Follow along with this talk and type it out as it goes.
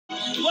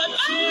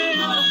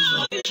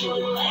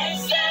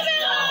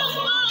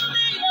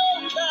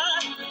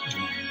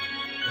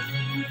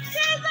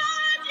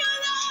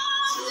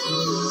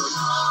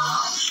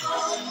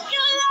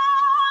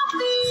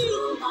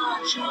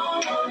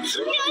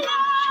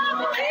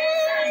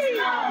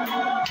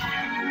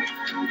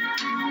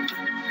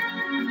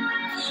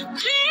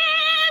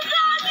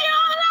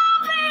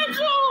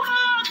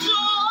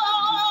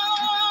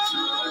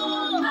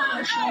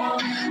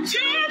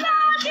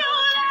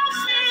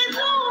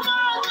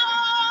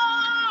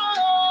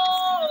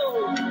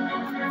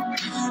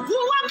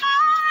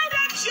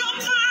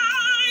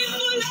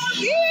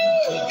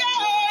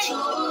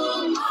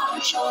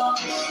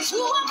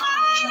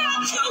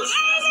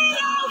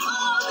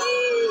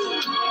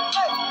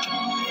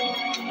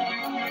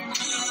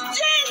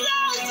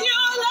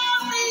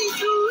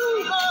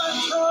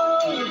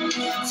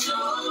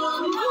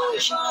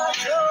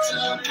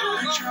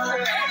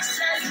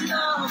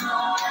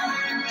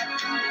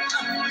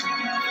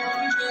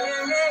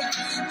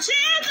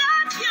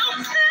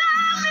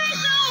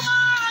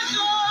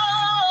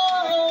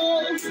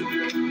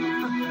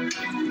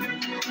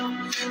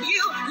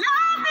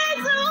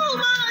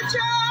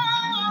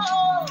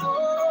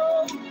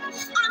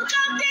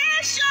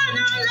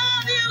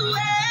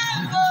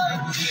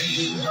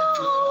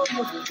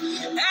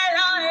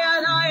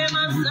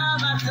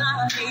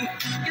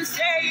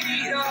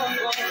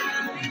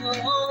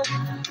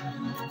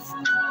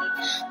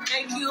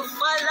Thank you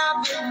for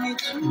loving me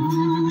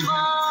too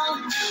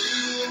much,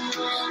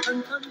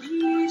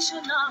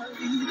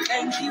 unconditionally.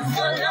 Thank you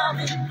for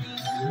loving me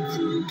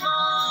too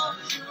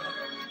much.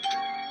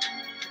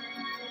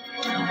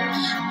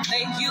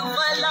 Thank you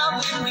for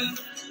loving me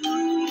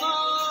too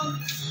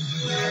much.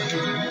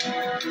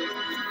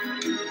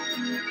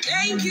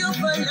 Thank you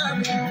for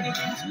loving me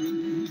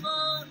too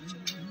much.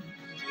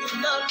 You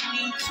love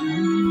me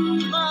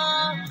too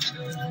much.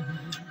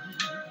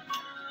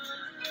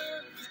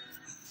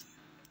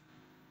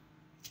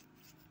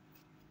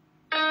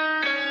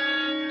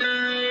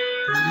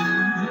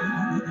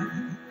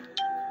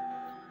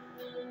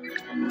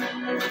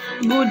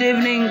 Good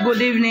evening,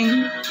 good evening.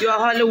 You are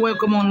highly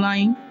welcome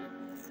online.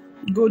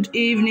 Good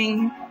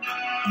evening,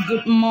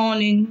 good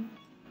morning,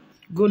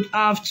 good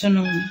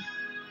afternoon.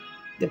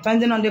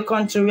 Depending on the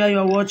country where you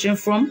are watching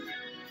from,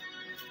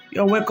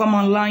 you're welcome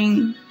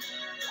online.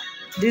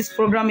 This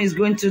program is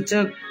going to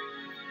take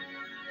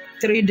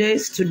 3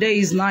 days. Today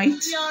is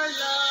night.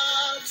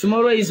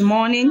 Tomorrow is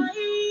morning.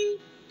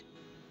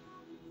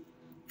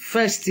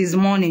 First is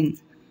morning.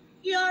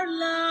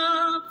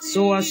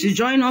 So as you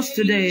join us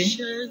today,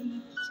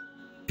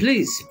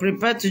 please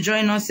prepare to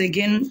join us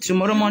again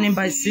tomorrow morning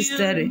by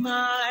 6:30.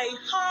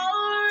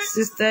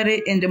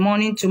 6:30 in the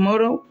morning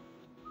tomorrow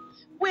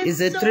is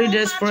a 3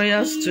 days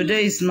prayers.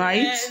 Today is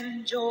night.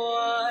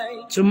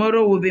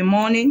 Tomorrow will be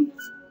morning.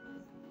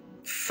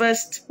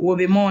 First will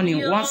be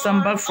morning. Once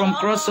I'm back from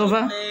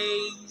crossover,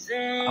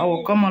 I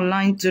will come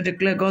online to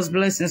declare God's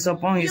blessings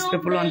upon his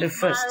people on the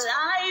first.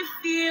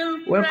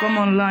 Welcome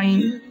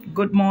online.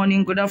 Good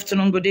morning, good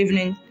afternoon, good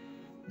evening,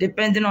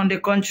 depending on the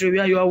country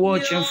where you are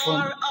watching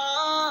from.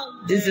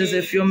 This is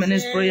a few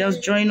minutes prayers.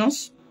 Join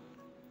us.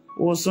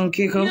 We'll soon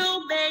kick off.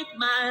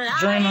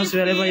 Join us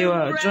wherever you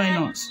are.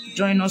 Join us.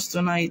 Join us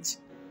tonight.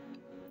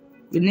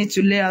 We need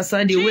to lay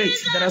aside the weight.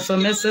 There are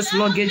some excess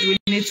luggage we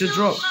need to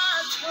drop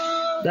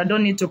that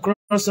don't need to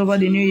cross over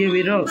the new year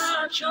with us.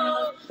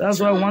 That's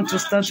why I want to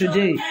start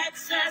today,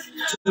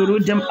 to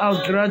root them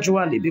out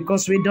gradually,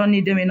 because we don't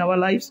need them in our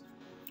lives.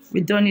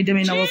 We don't need them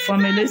in our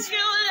families.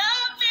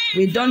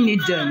 We don't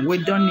need them. We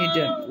don't need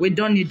them. We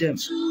don't need them.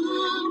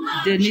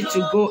 They need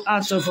to go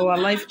out of our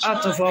life,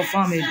 out of our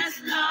family.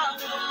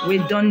 We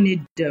don't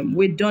need them.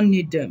 We don't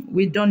need them.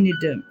 We don't need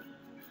them.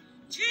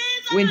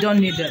 We don't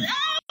need them.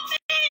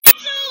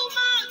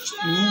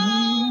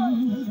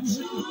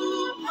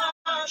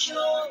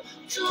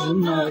 Too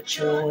much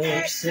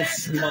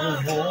excess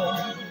love.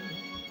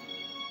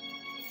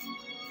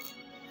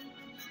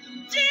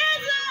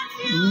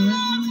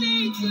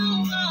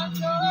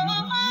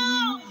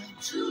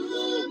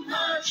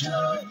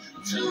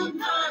 Too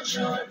much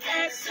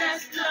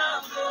excess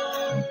love.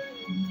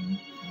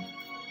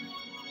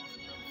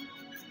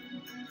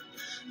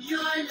 Your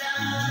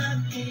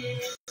love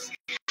is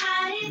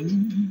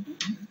kind.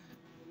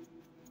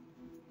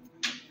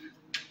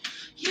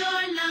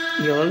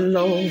 Your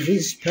love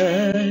is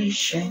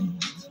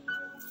patient.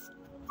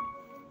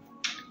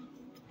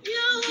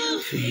 You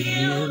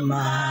fill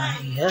my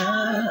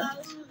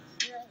heart.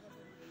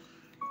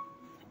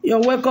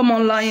 You're welcome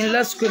online.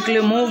 Let's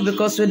quickly move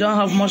because we don't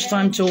have much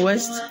time to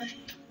waste.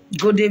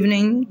 Good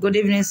evening,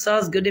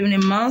 sirs. Good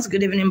evening, moms.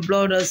 Good evening,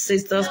 brothers,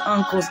 sisters,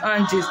 uncles,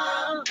 aunties,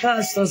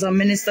 pastors, and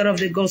ministers of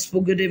the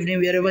gospel. Good evening,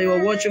 wherever you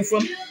are watching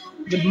from.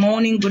 Good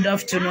morning, good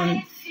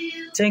afternoon.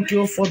 Thank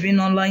you for being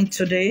online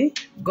today.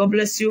 God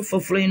bless you for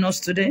following us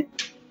today.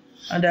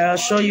 And I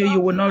assure you, you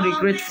will not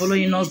regret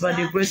following us by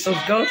the grace of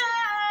God.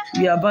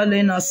 We are about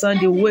laying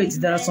aside the weight.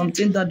 There are some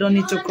things that don't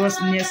need to cross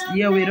next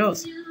year with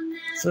us.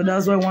 So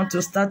that's why I want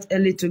to start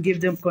early to give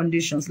them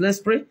conditions. Let's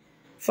pray.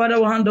 Father,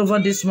 we hand over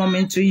this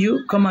moment to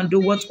you. Come and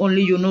do what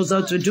only you knows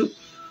how to do.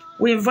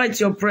 We invite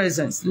your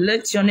presence.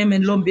 Let your name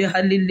alone be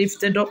highly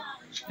lifted up.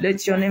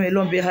 Let your name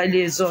alone be highly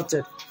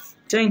exalted.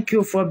 Thank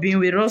you for being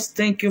with us.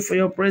 Thank you for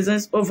your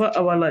presence over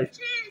our life.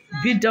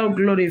 Be thou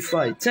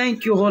glorified.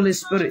 Thank you, Holy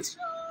Spirit,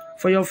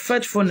 for your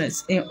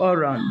faithfulness in all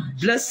round.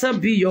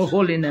 Blessed be your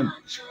holy name.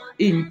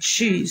 In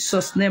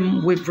Jesus'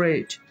 name we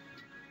prayed.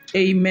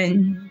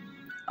 Amen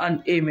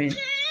and amen.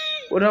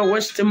 Without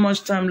wasting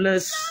much time,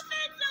 let's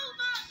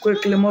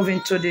quickly move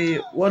into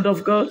the Word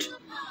of God.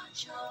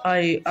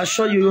 I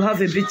assure you, you have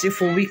a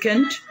beautiful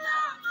weekend.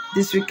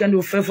 This weekend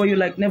will favor you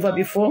like never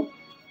before.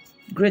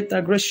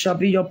 Greater grace shall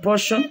be your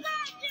portion.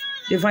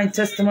 Divine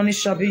testimony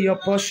shall be your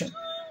portion.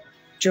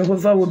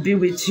 Jehovah will be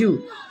with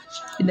you.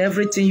 In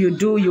everything you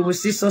do, you will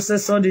see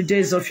success all the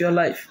days of your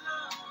life.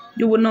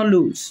 You will not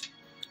lose,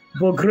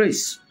 but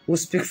grace will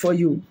speak for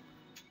you.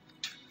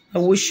 I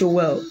wish you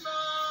well.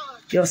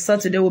 Your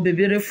Saturday will be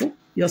beautiful.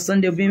 Your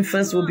Sunday being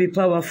first will be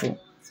powerful.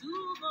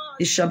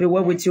 It shall be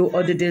well with you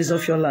all the days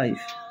of your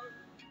life.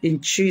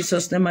 In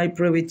Jesus' name I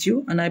pray with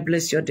you and I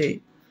bless your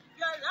day.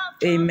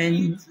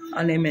 Amen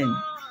and amen.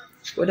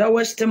 Without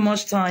wasting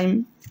much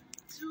time,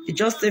 it's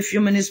just a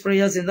few minutes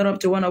prayers in up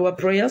to 1 hour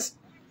prayers.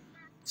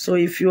 So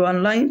if you're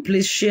online,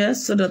 please share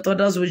so that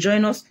others will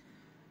join us,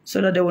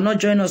 so that they will not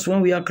join us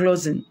when we are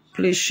closing.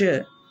 Please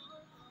share,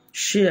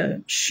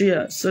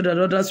 so that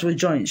others will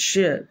join.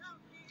 Share.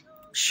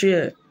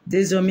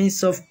 This is your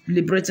means of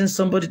liberating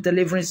somebody,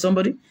 delivering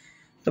somebody,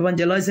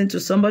 evangelizing to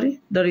somebody.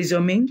 That is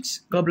your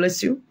means. God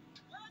bless you.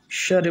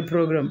 Share the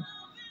program.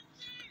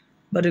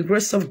 By the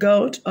grace of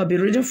God, I'll be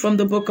reading from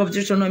the book of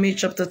Deuteronomy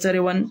chapter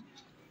 31.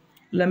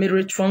 Let me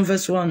read from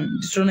verse 1.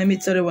 Deuteronomy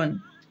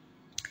 31.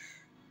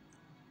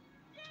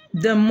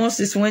 Then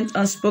Moses went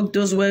and spoke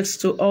those words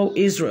to all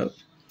Israel.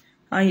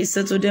 And he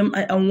said to them,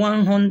 I am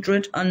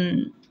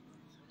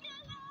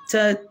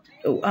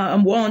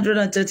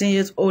 113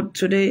 years old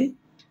today.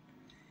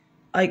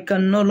 I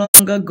can no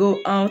longer go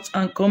out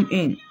and come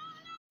in.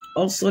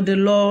 Also the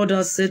Lord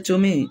has said to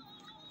me,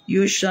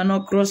 you shall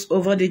not cross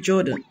over the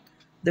Jordan.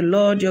 The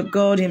Lord your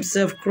God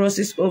himself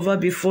crosses over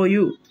before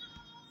you.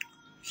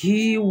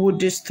 He will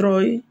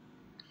destroy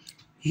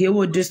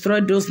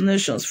those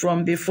nations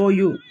from before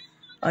you,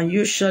 and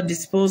you shall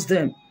dispose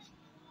them.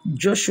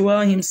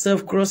 Joshua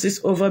himself crosses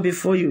over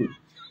before you,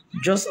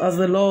 just as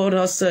the Lord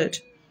has said,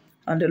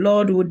 and the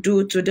Lord will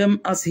do to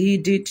them as he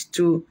did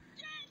to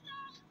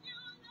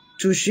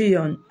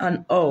Sihon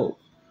and Og,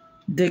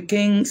 the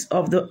kings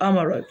of the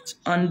Amorites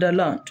and the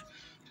land.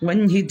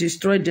 When he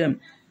destroyed them,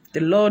 the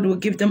Lord will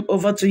give them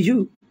over to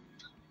you,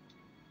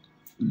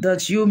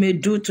 that you may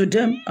do to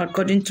them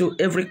according to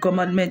every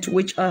commandment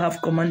which I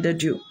have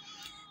commanded you.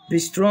 Be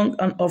strong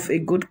and of a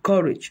good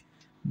courage.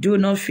 Do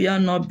not fear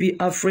nor be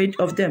afraid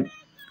of them.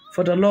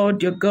 For the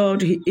Lord your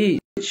God he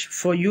is.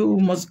 For you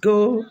must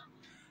go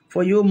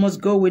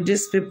with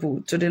these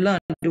people to the land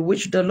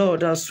which the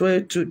Lord has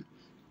sworn to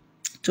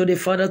the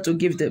Father to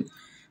give them.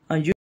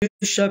 And you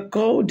shall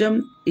call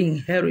them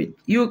inherit.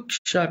 You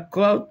shall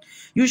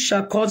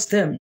cause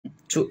them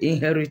to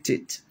inherit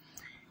it.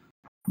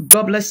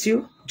 God bless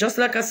you. Just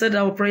like I said,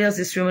 our prayers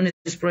is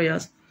feminist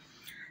prayers.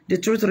 The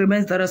truth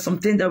remains there are some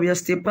things that we are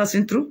still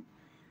passing through,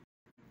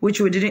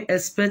 which we didn't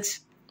expect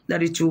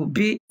that it will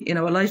be in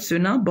our lives till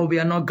now, but we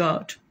are not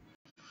God.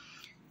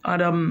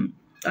 And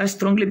I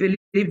strongly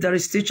believe there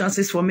is still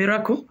chances for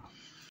miracle.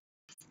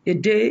 A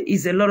day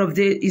is a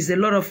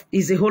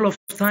whole of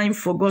time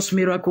for God's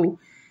miracle.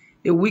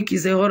 A week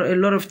is a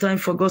lot of time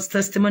for God's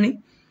testimony.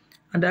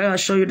 And I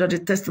assure you that the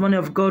testimony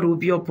of God will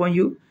be upon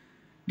you.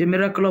 The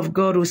miracle of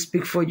God will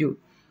speak for you.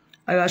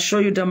 I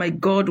assure you that my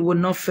God will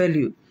not fail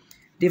you.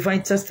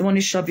 Divine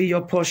testimony shall be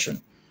your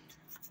portion.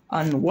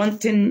 And one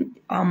thing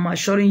I'm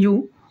assuring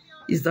you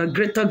is that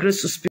greater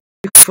grace to speak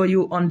for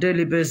you on a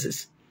daily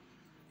basis.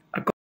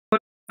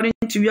 According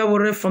to what we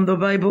read from the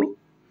Bible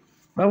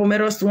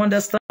made us to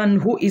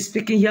understand who is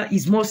speaking here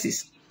is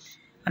Moses.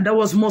 And that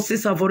was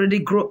Moses have already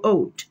grown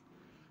old.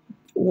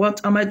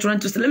 What am I trying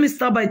to say? Let me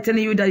start by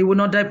telling you that you will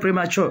not die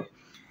premature.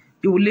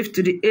 You will live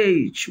to the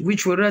age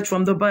which we read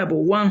from the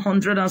Bible.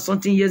 100 and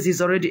something years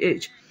is already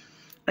age.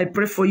 I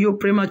pray for you,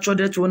 premature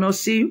death will not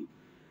see you.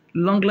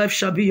 Long life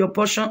shall be your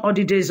portion all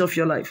the days of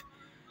your life.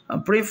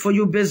 I'm praying for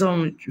you based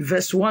on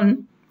verse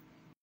 1.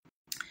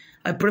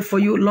 I pray for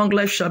you, long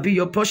life shall be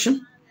your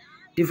portion.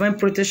 Divine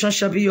protection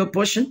shall be your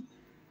portion.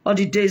 All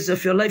the days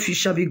of your life you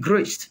shall be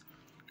graced.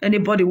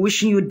 Anybody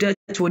wishing you death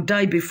will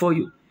die before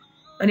you.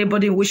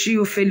 Anybody wishing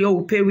you failure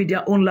will pay with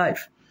their own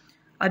life.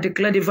 I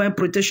declare divine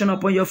protection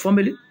upon your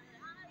family.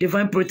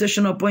 Divine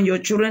protection upon your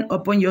children,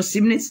 upon your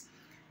siblings.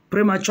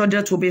 Premature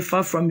death will be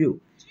far from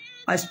you.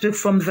 I speak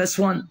from verse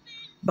 1.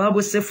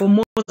 Bible says for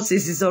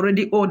Moses is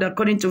already old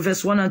according to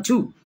verse 1 and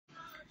 2.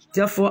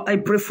 Therefore I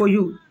pray for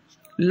you.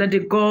 Let the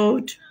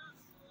God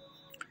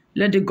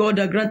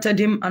that granted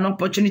him an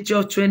opportunity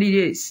of 20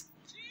 years.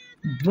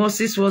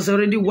 Moses was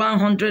already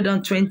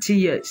 120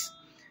 years.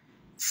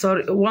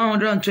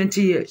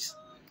 120 years.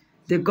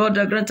 The God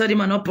that granted him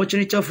an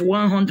opportunity of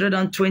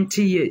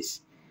 120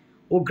 years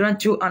will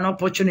grant you an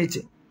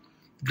opportunity.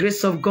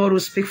 Grace of God will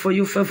speak for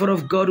you. Favor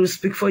of God will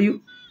speak for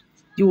you.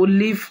 You will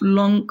live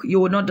long. You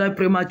will not die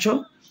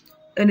premature.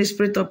 Any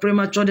spirit of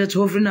premature that's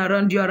hovering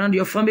around you, around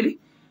your family,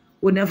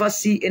 will never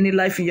see any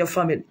life in your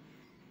family.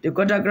 The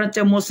God that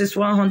granted Moses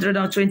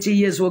 120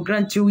 years will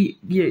grant you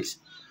years.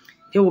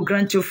 He will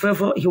grant you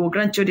favor. He will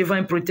grant you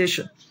divine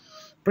protection.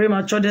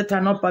 Premature death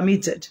are not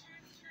permitted.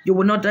 You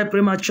will not die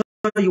premature.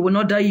 You will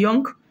not die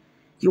young.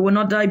 You will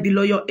not die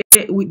below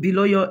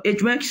your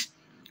age max.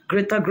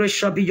 Greater grace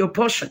shall be your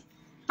portion.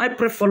 I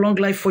pray for long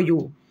life for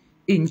you.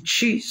 In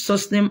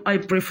Jesus' name, I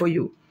pray for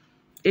you.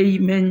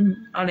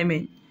 Amen and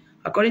amen.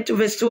 According to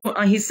verse 2,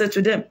 and he said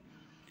to them,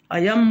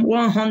 I am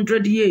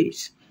 100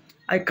 years.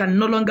 I can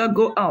no longer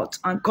go out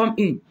and come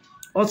in.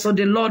 Also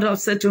the Lord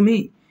has said to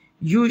me,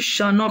 you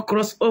shall not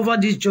cross over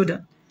this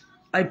Jordan.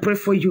 I pray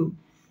for you.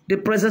 The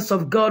presence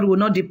of God will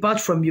not depart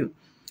from you.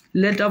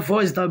 Let that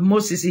voice that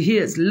Moses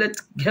hears, let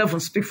heaven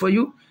speak for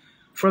you.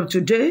 From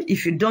today,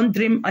 if you don't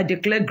dream, I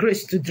declare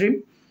grace to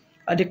dream.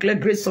 I declare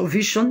grace of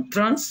vision,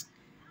 trance.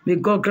 May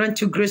God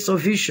grant you grace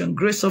of vision,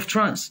 grace of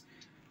trance.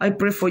 I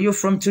pray for you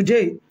from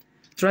today.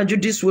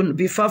 Tragedies will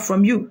be far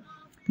from you.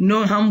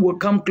 No harm will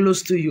come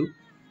close to you.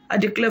 I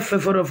declare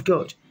favor of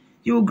God.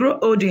 You will grow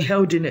old in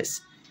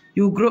healthiness.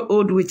 You will grow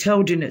old with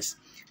healthiness.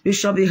 You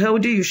shall be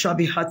healthy, you shall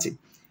be healthy.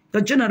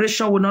 Your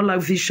generation will not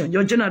lack vision.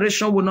 Your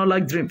generation will not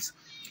lack dreams.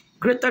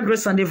 Greater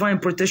grace and divine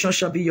protection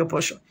shall be your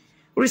portion.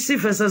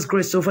 Receive excess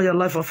grace over your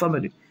life and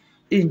family.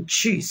 In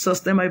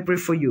Jesus' name I pray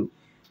for you.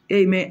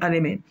 Amen and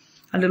amen.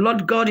 And the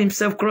Lord God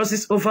himself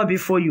crosses over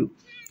before you.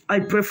 I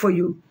pray for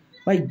you.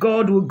 My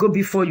God will go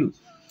before you.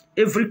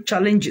 Every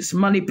challenges,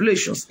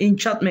 manipulations,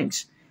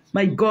 enchantments,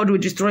 my God will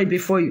destroy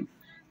before you.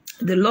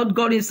 The Lord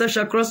God himself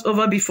shall cross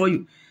over before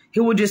you. He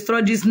will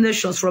destroy these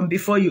nations from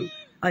before you,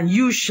 and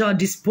you shall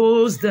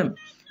dispose them.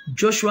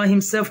 Joshua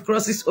himself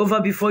crosses over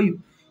before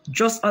you,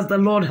 just as the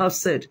Lord has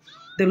said.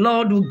 The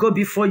Lord will go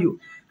before you,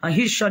 and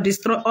he shall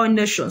destroy all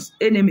nations,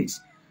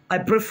 enemies. I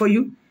pray for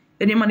you.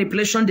 Any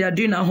manipulation they are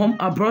doing at home,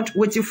 abroad,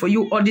 waiting for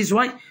you all this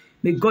while,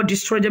 may God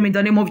destroy them in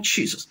the name of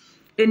Jesus.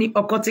 Any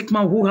occultic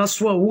man who has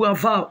sworn, who have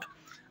vowed,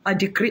 I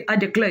decree, I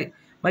declare,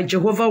 my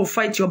Jehovah will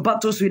fight your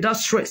battles without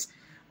stress.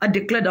 I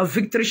declare that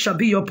victory shall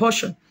be your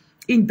portion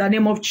in the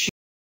name of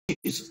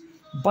Jesus.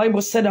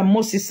 Bible said that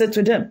Moses said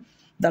to them,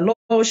 the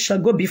Lord shall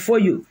go before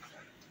you.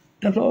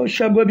 The Lord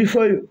shall go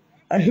before you,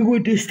 and he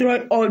will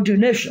destroy all the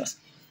nations.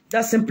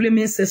 That simply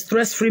means a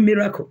stress-free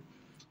miracle,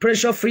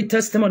 pressure-free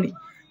testimony.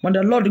 When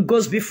the Lord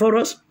goes before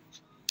us,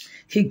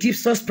 he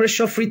gives us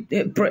pressure-free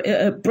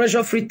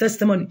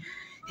testimony.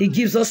 He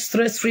gives us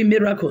stress-free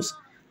miracles.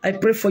 I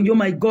pray for you,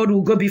 my God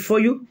will go before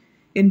you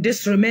in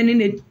this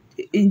remaining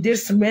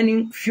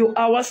few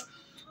hours,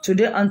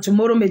 today and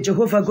tomorrow. May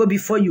Jehovah go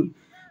before you.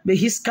 May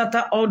he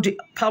scatter all the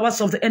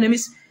powers of the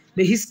enemies.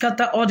 May he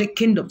scatter all the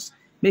kingdoms.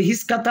 May he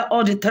scatter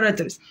all the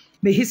territories.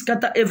 May he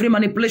scatter every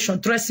manipulation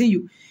threatening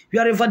you,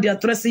 wherever they are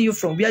threatening you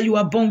from, where you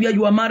are born, where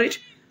you are married.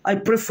 I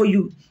pray for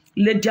you.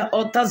 Let their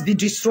altars be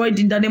destroyed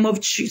in the name of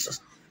Jesus.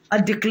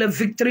 I declare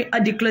victory. I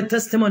declare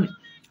testimony.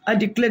 I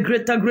declare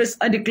greater grace.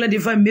 I declare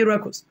divine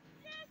miracles.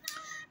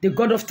 The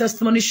God of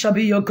testimony shall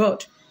be your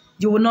God.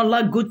 You will not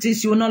lack good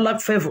things. You will not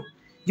lack favor.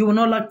 You will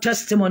not lack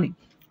testimony.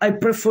 I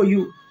pray for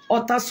you.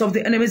 Altars of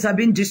the enemies are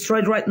being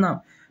destroyed right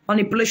now.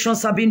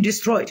 Manipulations are being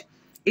destroyed.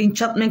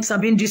 Enchantments are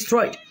being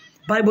destroyed.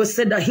 Bible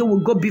said that he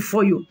will go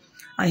before you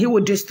and he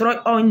will destroy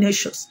all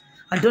nations.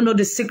 I don't know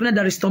the sickness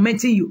that is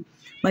tormenting you.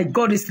 My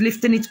God is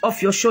lifting it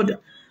off your shoulder.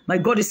 My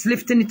God is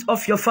lifting it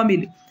off your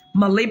family.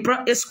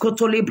 Malebra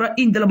escoto libra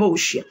in the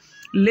bush.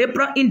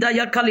 Lebra in the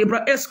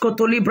yakalibra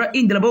escoto libra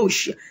in the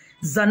bush.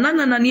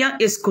 Zanana nania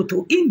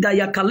escoto in the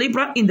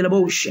yakalibra in the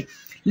bush.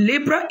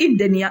 Libra in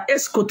the nia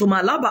escoto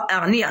malaba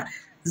arnia.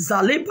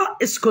 Zalepa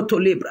escoto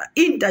libra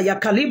in the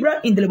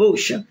yakalibra in the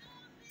bush.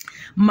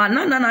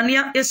 Manana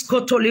nania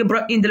escoto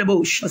libra in the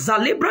bush.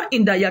 Zalibra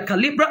in the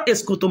yakalibra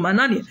escoto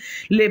manania.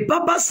 Le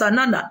baba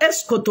sanana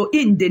escoto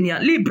in the nia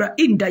libra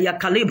in the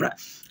yakalibra.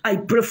 I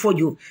pray for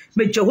you.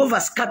 May Jehovah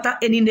scatter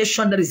any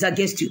nation that is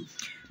against you.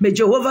 May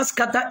Jehovah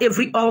scatter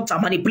every altar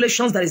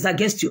manipulations that is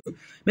against you.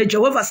 May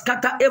Jehovah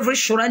scatter every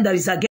shrine that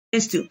is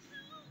against you.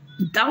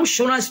 Thou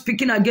shrine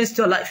speaking against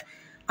your life,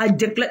 I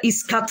declare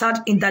is scattered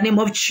in the name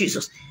of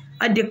Jesus.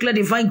 I declare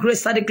divine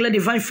grace. I declare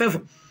divine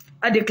favor.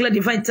 I declare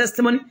divine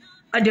testimony.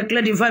 I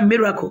declare divine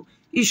miracle.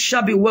 It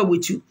shall be well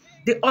with you.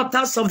 The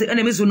altars of the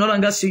enemies will no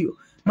longer see you.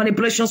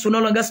 Manipulations will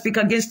no longer speak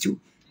against you.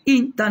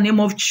 In the name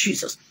of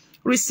Jesus.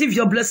 Receive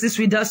your blessings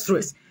without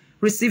stress.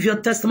 Receive your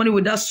testimony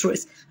without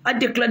stress. I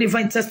declare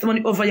divine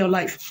testimony over your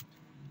life.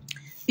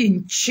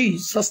 In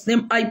Jesus'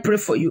 name, I pray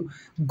for you.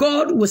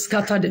 God will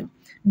scatter them.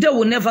 They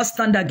will never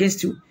stand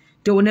against you.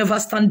 They will never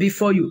stand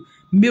before you.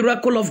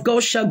 Miracle of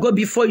God shall go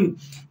before you.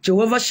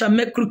 Jehovah shall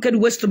make crooked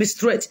ways to be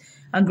straight,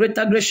 and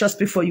greater grace shall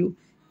speak for you.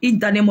 In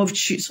the name of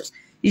Jesus.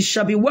 It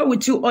shall be well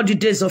with you all the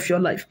days of your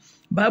life.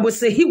 Bible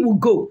says he will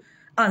go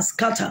and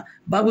scatter.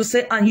 Bible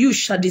says, and you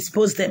shall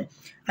dispose them.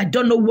 I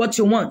don't know what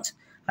you want.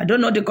 I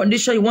don't know the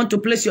condition you want to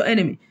place your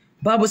enemy.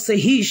 Bible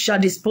says he shall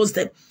dispose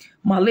them.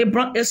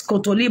 Malebra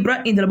escoto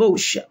libra in the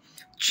bush.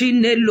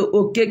 Chinelo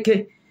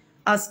okeke.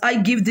 As I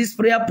give this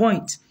prayer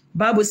point,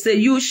 Bible says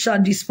you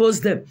shall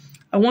dispose them.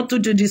 I want you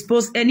to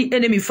dispose any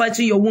enemy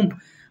fighting your womb.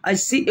 I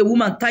see a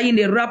woman tying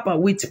a wrapper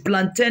with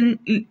plantain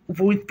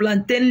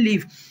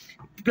leaf.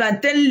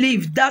 Plantain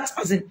leaf, that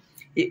as in,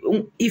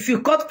 if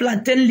you cut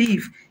plantain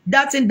leaf,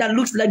 that thing that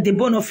looks like the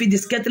bone of it, the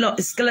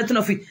skeleton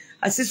of it.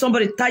 I see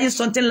somebody tying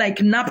something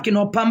like napkin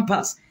or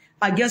pampers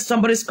against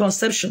somebody's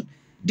conception.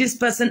 This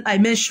person I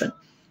mentioned,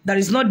 there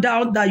is no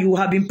doubt that you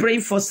have been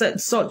praying for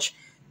such.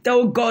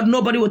 Tell God,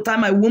 nobody will tie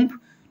my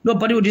womb.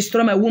 Nobody will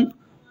destroy my womb.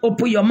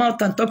 Open your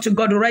mouth and talk to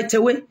God right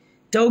away.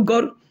 Tell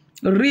God,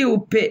 real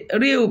peers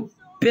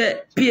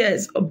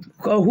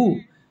or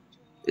who?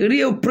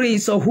 Real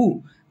prince or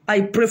who?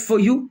 I pray for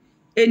you.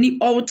 Any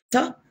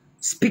altar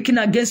speaking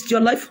against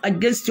your life,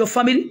 against your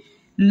family,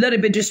 let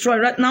it be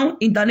destroyed right now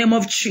in the name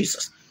of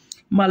Jesus.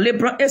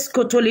 Malebra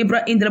escoto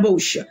libra in the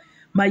bush.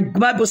 My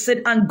Bible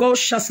said, and God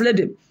shall slay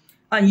them,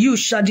 and you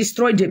shall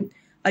destroy them.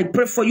 I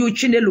pray for you,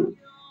 Chinelo.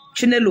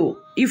 Chinelo,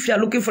 if you are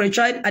looking for a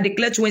child, I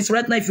declare twins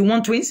right now. If you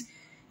want twins,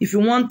 if you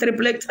want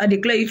triplets, I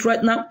declare it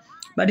right now.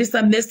 By this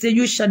time next year,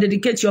 you shall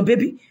dedicate your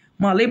baby.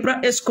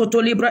 Malebra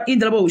escoto libra in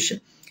the bush.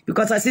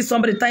 Because I see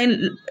somebody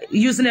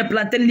using a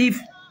plantain leaf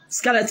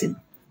skeleton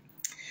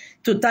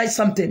to tie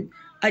something.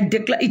 I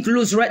declare it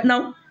loose right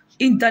now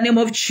in the name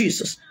of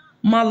Jesus.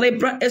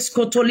 Malebra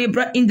escoto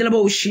libra in the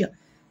bush.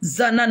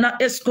 Zanana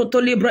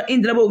escoto libra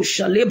in the bush.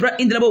 Libra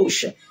in the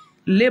bush.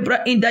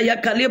 Libra in the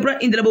yaka libra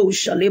in the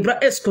bush. Libra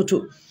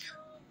escoto.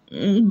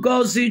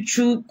 Gozi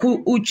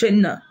chuku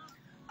uchena.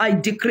 I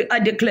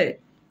declare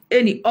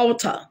any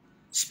altar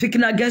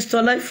speaking against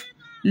your life,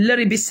 let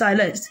it be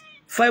silenced.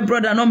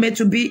 Fibroid are not meant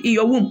to be in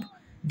your womb.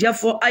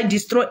 Therefore, I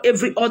destroy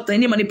every altar,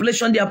 any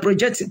manipulation they are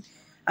projecting.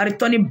 I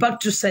return it back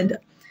to sender.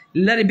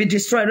 Let it be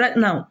destroyed right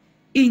now.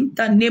 In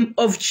the name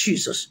of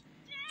Jesus.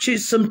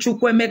 Chisum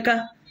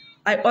Chukwemeka,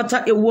 I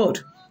utter a word.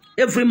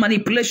 Every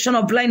manipulation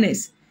of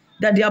blindness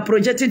that they are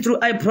projecting through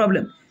eye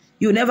problem,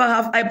 you never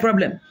have eye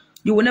problem.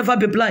 You will never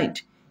be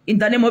blind. In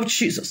the name of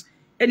Jesus.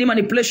 Any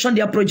manipulation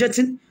they are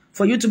projecting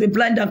for you to be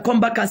blind and come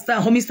back and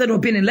start home instead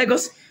of being in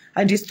Lagos,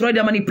 I destroy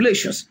their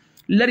manipulations.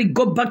 Let it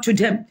go back to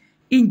them.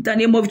 In the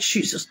name of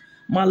Jesus.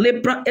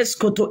 Malebra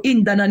escoto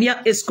in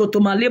Danania escoto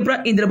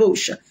malebra in the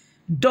bush.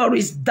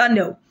 Doris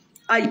Daniel,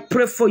 I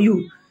pray for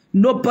you.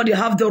 Nobody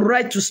have the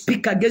right to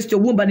speak against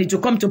your womb and it to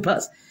come to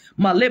pass.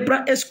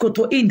 Malebra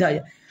escoto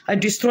indaya. I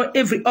destroy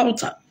every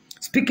altar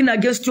speaking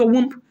against your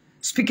womb,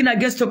 speaking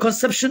against your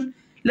conception.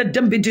 Let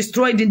them be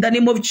destroyed in the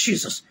name of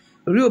Jesus.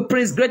 Real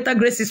Prince, greater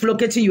grace is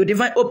locating you.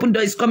 Divine open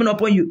door is coming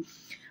upon you.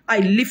 I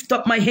lift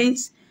up my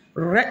hands.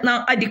 Right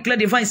now, I declare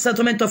divine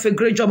settlement of a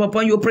great job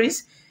upon you,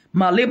 Prince.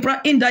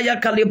 Malebra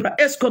indaya calibra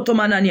escoto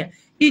manania.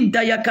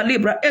 Indaya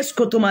calibra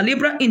escoto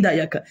malebra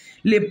indayaka.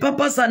 Le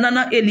papa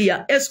zanana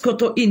elia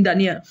escoto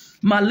indania.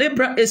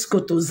 Malebra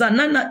escoto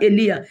zanana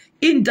elia.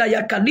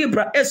 Indaya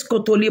calibra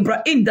escoto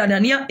libra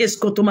indania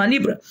escoto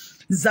manibra.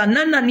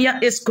 Zanana nia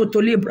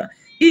escoto libra.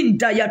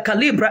 Indaya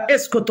calibra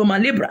escoto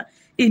malebra.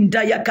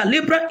 Indaya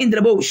calibra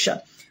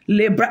indrebosha.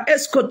 Lebra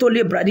escoto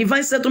libra.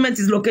 Divine settlement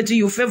is located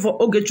you. Favor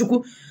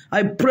Ogechuku.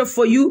 I pray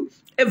for you.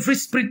 Every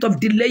spirit of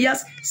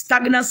delayers,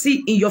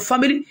 stagnancy in your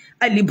family,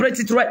 I liberate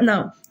it right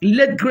now.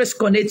 Let grace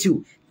connect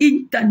you.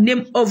 In the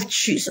name of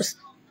Jesus.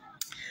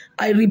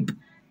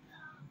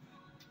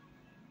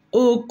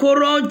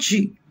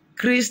 Okoroji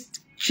Christ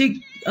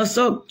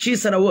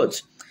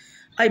Jesus.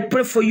 I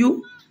pray for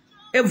you.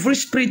 Every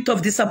spirit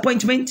of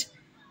disappointment,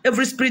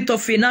 every spirit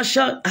of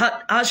financial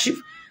hardship,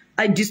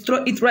 I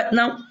destroy it right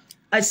now.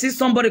 I see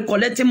somebody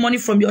collecting money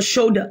from your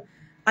shoulder.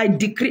 I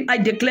decree, I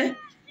declare,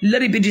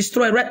 let it be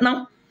destroyed right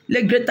now.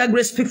 Let greater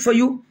grace speak for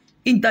you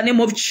in the name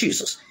of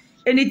Jesus.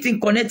 Anything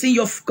collecting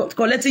your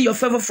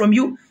favor from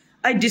you,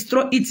 I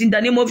destroy it in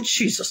the name of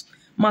Jesus.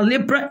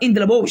 Malebra in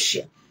the bush.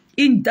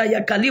 In the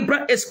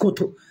yakalibra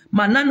escoto.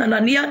 Manana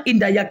nania in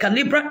the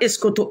yakalibra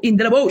escoto in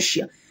the bush.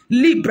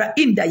 Libra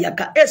in the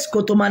yaka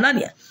escoto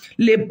manania.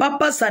 Le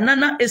papa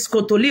sanana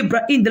escoto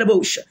libra in the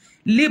bush.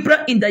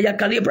 Libra in the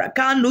yakalibra.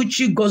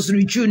 Kanuchi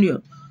Gosri Jr.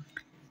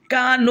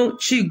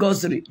 Kanuchi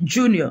Gosri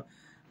Jr.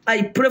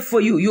 I pray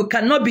for you. You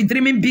cannot be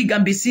dreaming big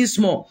and be seen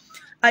small.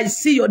 I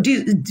see your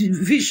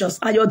visions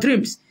and your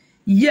dreams,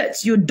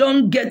 yet you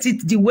don't get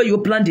it the way you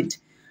planned it.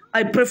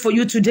 I pray for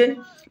you today.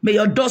 May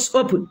your doors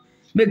open.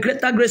 May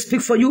greater grace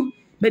speak for you.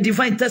 May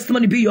divine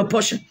testimony be your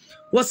portion.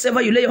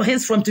 Whatsoever you lay your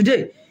hands from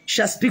today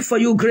shall speak for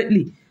you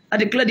greatly. I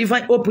declare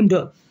divine open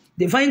door.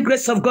 Divine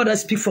grace of God I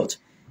speak forth.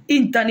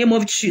 In the name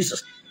of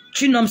Jesus.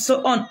 Chinom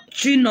so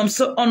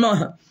honor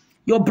her.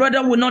 Your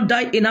brother will not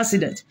die in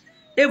accident.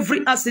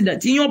 Every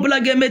accident in your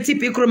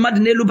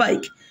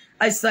bike,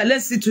 I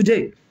silence it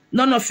today.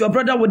 None of your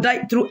brother will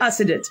die through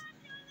accident.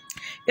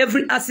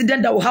 Every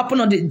accident that will happen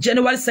on the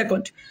January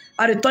 2nd,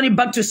 I return it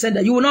back to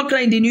sender. You will not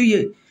cry in the new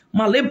year.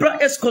 Malebra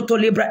escoto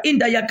libra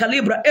inda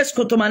yakalibra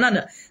escoto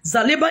manana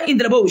zaleba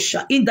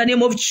indrebosha in the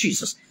name of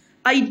Jesus.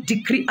 I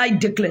decree, I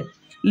declare,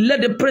 let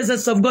the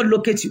presence of God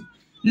locate you.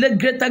 Let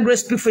greater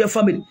grace speak for your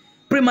family.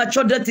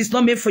 Premature death is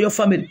not made for your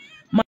family.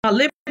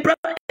 Malebra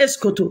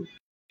escoto.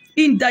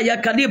 In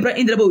Daya Calibra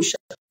in the bush.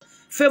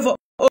 Favor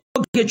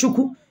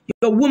Ogechuku.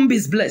 Your womb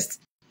is blessed.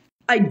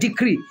 I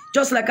decree,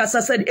 just like as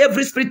I said,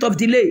 every spirit of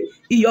delay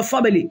in your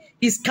family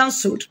is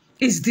cancelled,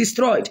 is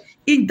destroyed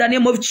in the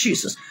name of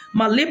Jesus.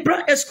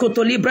 Malibra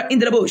escoto libra in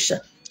the bush.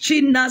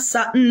 China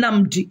sa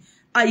namdi.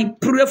 I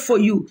pray for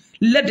you.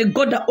 Let the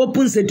God that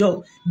opens the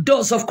door,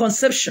 doors of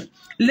conception,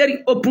 let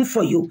it open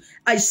for you.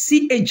 I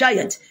see a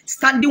giant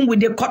standing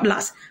with the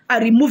cutlass. I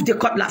remove the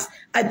cutlass.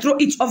 I throw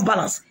it off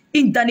balance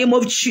in the name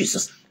of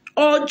Jesus.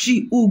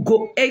 Oji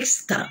Ugo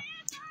Extra.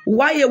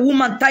 Why a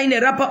woman tying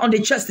a wrapper on the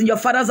chest and your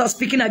fathers are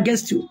speaking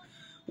against you?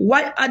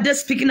 Why are they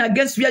speaking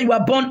against where you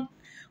are born?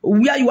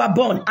 Where you are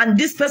born, and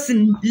this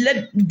person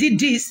did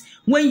this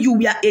when you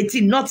were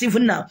 18, not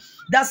even now.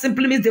 That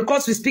simply means the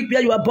cause we speak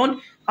where you are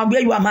born and where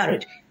you are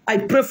married. I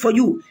pray for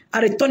you. I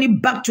return it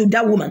back to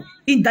that woman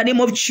in the name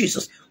of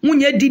Jesus.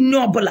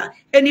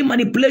 Any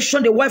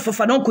manipulation the wife of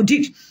an uncle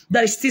did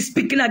that is still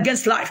speaking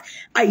against life,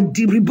 I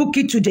rebuke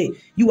it today.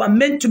 You are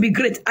meant to be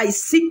great. I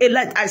see a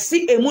light. I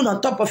see a moon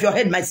on top of your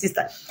head, my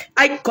sister.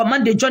 I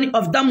command the journey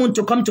of that moon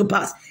to come to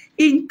pass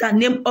in the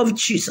name of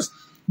Jesus.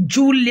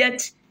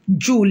 Juliet.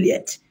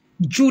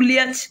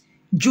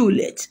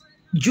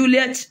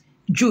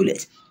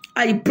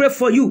 I pray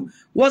for you.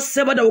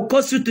 Whatever that will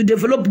cause you to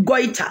develop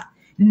goiter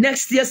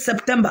next year,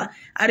 September,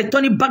 I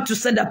return it back to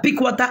sender. Pick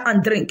water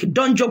and drink.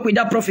 Don't joke with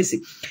that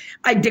prophecy.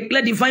 I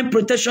declare divine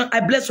protection. I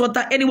bless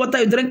water. Any water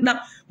you drink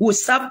now will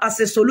serve as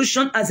a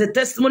solution, as a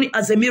testimony,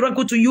 as a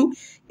miracle to you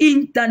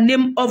in the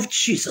name of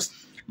Jesus.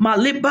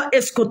 Maliba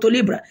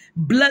escotolibra.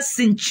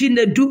 Blessing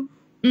Chinedu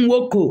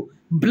Nwoko.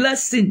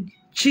 Blessing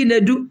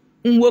Chinedu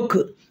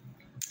Nwoko.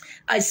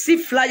 I see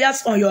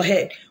flyers on your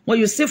head. When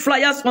you see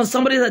flyers on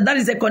somebody, that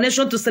is a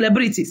connection to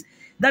celebrities.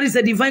 That is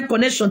a divine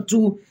connection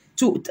to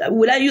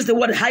will I use the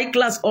word high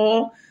class,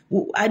 or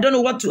I don't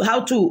know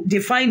how to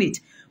define it.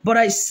 But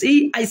I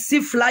see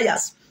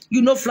flyers.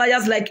 You know,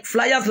 flyers like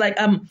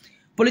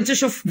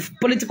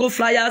political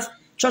flyers,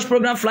 church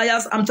program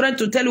flyers. I'm trying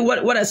to tell you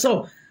what I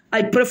saw.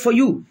 I pray for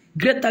you.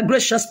 Greater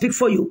grace shall speak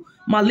for you.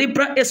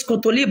 Malibra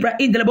escotolibra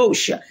in the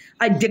bush.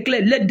 I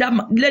declare, let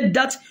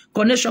that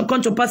connection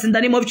come to pass in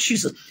the name of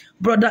Jesus.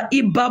 Brother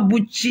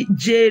Ibabuchi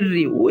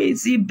Jerry. Who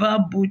is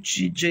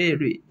Ibabuchi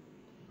Jerry?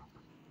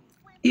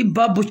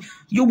 Ibabuchi.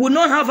 You will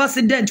not have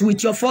accident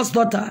with your first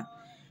daughter.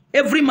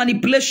 Every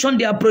manipulation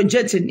they are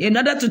projecting in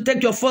order to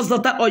take your first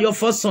daughter or your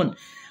first son,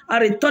 I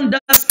return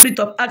that spirit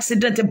of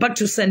accident back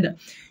to sender.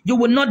 You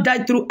will not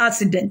die through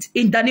accident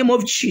in the name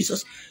of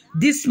Jesus.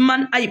 This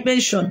man I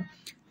mentioned,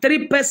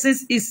 3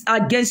 persons is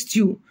against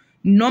you.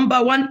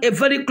 Number 1, a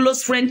very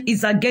close friend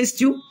is against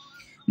you.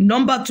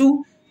 Number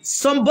 2,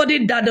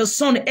 somebody that the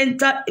son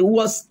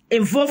was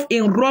involved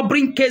in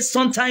robbery case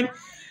sometime,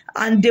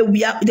 and they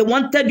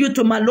wanted you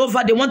to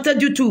maneuver. They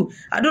wanted you to,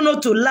 I don't know,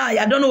 to lie.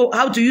 I don't know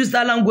how to use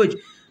that language.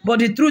 But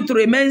the truth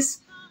remains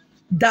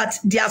that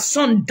their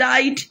son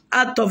died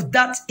out of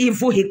that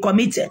evil he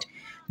committed.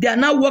 They are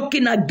now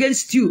working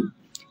against you,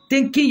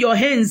 thinking your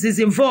hands is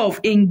involved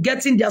in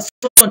getting their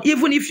son.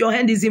 Even if your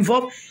hand is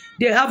involved,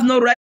 they have no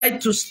right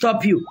to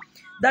stop you.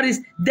 That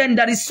is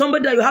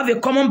somebody that you have a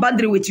common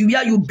boundary with,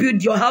 where you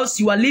build your house,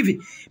 you are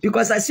living.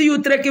 Because I see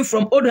you trekking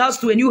from old house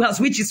to a new house,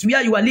 which is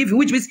where you are living,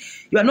 which means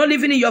you are not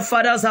living in your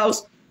father's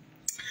house.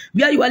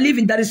 Where you are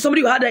living, there is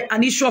somebody who had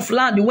an issue of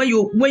land when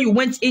you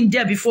went in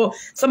there before.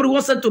 Somebody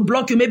wanted to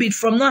block you, maybe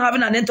from not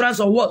having an entrance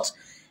or what.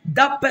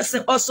 That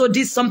person also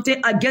did something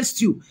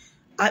against you.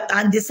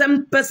 And the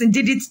same person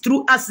did it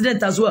through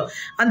accident as well.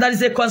 And there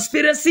is a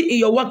conspiracy in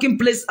your working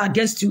place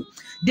against you.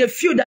 They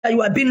feel that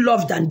you are being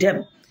loved than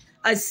them.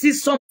 I see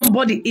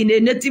somebody in a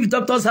native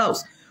doctor's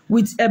house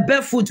with a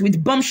barefoot,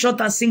 with bomb shot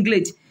and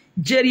singlet.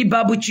 Jerry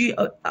Babuchi,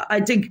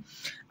 I think.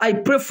 I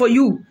pray for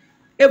you.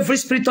 Every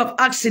spirit of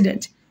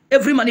accident,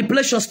 every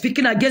manipulation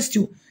speaking against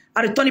you,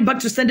 I return it back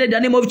to sender in the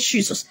name of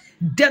Jesus.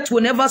 Death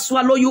will never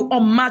swallow you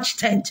on March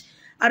 10th.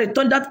 I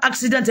return that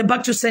accident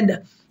back to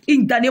sender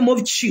in the name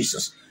of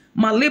Jesus.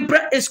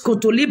 Malibra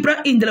escoto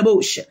libra in the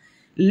bush.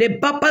 Le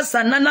papa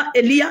sanana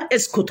elia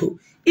escoto.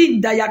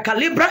 In the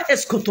yakalibra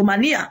escoto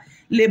mania.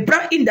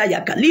 Lebra in the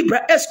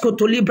yakalibra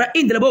escoto libra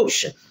in the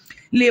bush.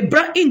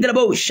 Lebra in the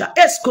bush.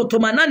 Escoto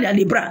manania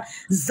libra.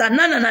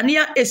 Zanana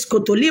nania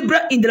escoto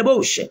libra in the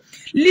bush.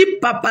 Li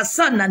papa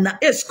sanana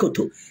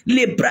escoto.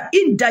 Lebra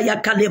in the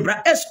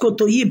yakalibra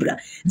escoto ibra.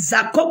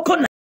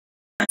 Zakoko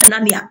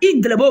nania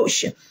in the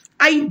bush.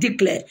 I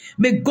declare,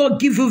 may God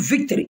give you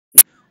victory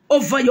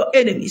over your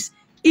enemies.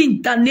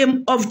 In the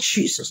name of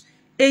Jesus.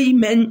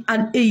 Amen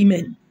and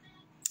amen.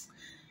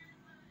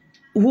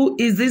 Who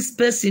is this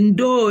person?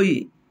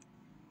 Doi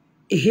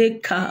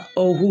Heka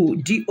or who?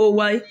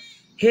 D-O-Y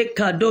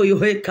Heka Doi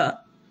Heka.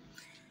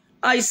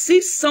 I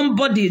see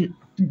somebody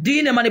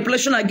doing a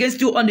manipulation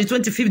against you on the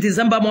 25th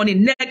December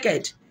morning,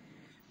 naked.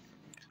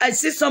 I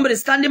see somebody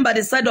standing by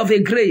the side of a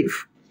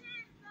grave,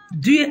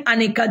 doing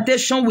an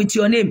incantation with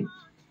your name,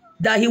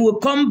 that he will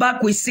come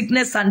back with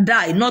sickness and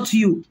die, not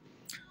you.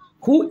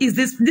 Who is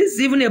this? This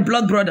is even a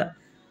blood brother.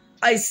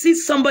 I see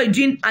somebody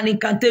doing an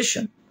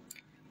incantation.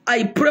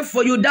 I pray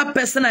for you, that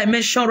person I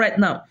mentioned right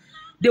now.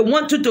 They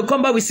want you to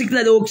come back with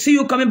sickness. They will see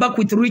you coming back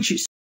with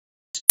riches.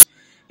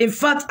 In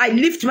fact, I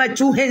lift my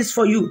two hands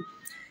for you.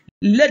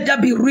 Let there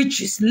be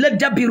riches. Let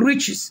there be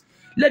riches.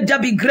 Let there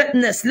be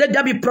greatness. Let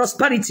there be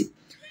prosperity.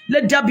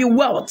 Let there be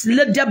wealth.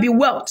 Let there be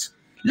wealth.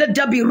 Let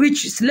there be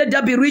riches. Let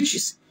there be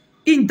riches.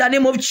 In the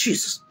name of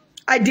Jesus,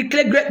 I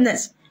declare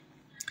greatness.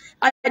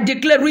 I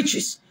declare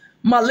riches.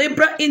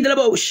 Malebra in the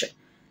ocean.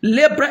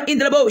 Lebra in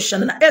the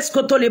ocean. And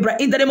escoto lebra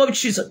in the name of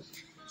Jesus.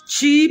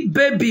 Chi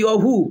baby or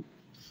who?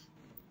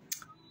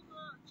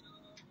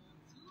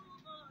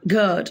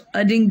 God,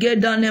 I didn't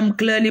get that name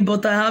clearly,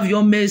 but I have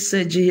your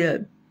message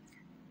here.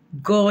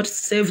 God,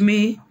 save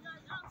me.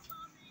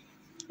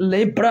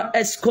 Lebra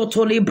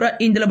escoto libra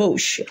in the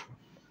ocean.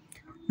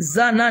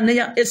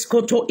 Zanania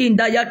escoto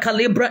indaya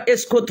calibra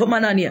escoto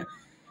manania.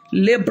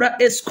 Lebra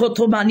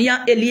escoto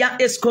mania elia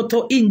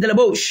escoto in the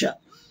ocean.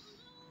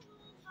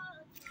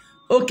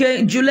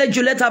 Okay,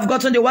 Juliet, I've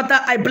gotten the water.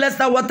 I bless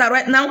that water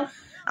right now.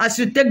 As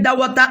you take that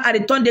water, I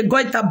return the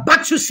goiter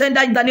back to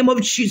sender in the name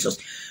of Jesus.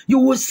 You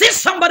will see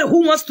somebody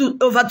who wants to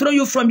overthrow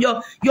you from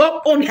your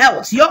own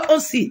health, your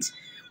own seat.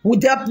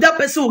 That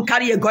person will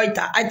carry a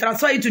goiter. I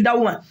transfer you to that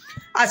one.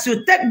 As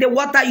you take the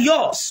water,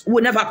 yours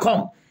will never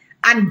come.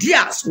 And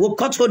theirs will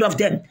cut hold of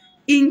them.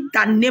 In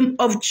the name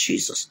of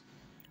Jesus.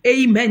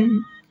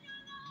 Amen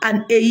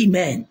and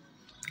amen.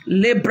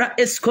 Lebra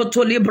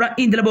escoto lebra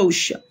in the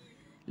bosha.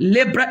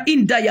 Lebra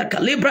indayaka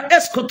lebra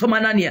escoto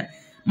manania.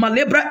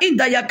 Malebra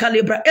indayaka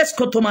lebra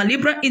escoto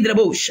malebra in the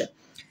bosha.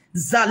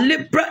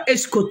 Zalebra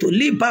escoto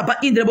libaba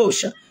in the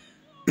bosha.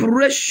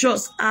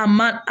 Precious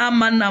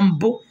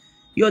amanambo.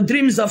 Your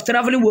dreams of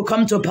traveling will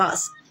come to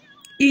pass.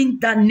 In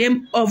the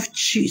name of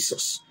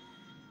Jesus.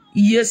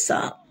 Yes,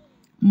 sir.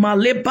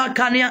 Malepa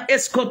kania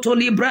escoto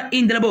libra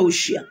in the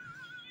bosha.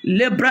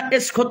 Lebra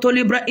escoto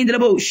libra in the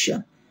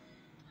bosha.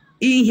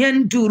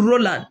 Ihendu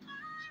Roland.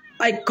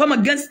 I come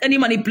against any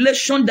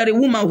manipulation that a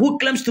woman who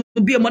claims to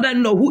be a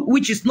mother-in-law,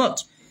 which is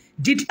not,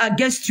 did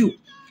against you.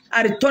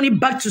 I return it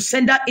back to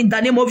sender in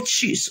the name of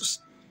Jesus.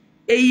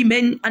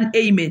 Amen and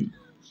amen.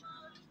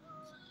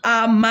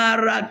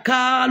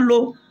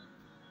 Amarakalo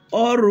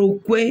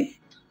orokwe.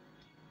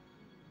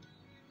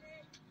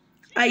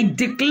 I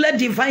declare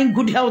divine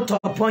good health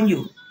upon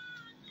you.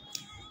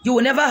 You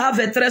will never have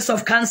a trace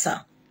of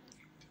cancer.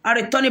 I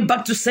return it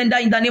back to sender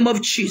in the name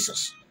of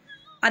Jesus.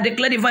 I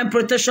declare divine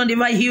protection,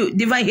 divine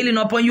healing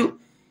upon you,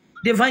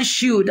 divine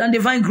shield and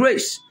divine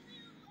grace.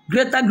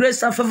 Greater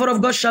grace and favor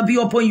of God shall be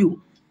upon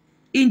you.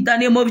 In the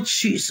name of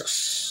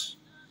Jesus.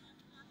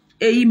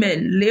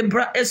 Amen.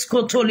 Libra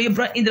escoto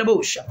libra in the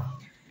bush.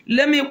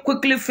 Let me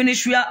quickly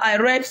finish where I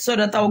read so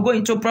that I will go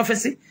into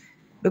prophecy.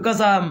 Because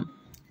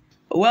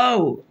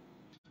wow.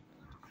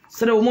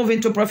 So that we'll move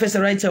into prophecy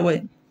right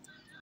away.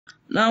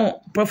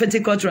 Now,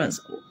 prophetic utterance.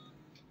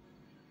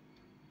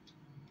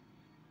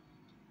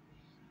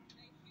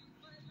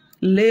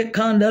 Le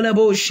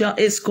candelabosha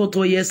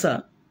escoto, yes,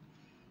 sir.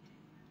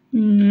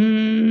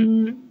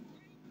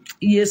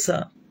 Yes,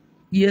 sir.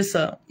 Yes,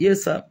 sir.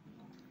 Yes, sir.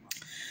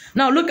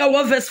 Now look at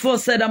what verse 4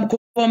 said. I'm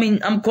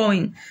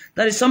coming.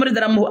 There is somebody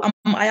that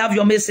I have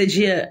your message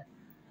here.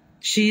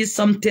 She is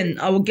something.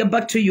 I will get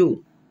back to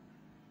you.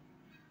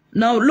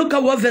 Now look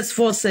at what verse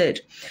 4 said.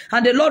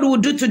 And the Lord will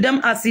do to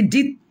them as he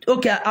did.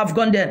 Okay, I've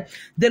gone there.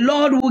 The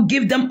Lord will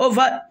give them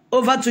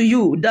over to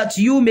you, that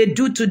you may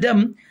do to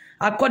them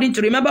according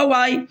to. Remember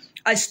why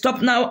I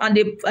stopped now and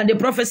the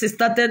prophecy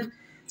started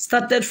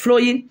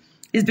flowing?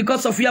 Is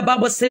because of your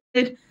Bible said,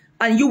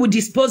 and you will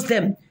dispose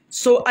them.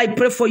 So I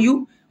pray for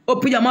you.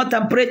 Open your mouth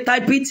and pray.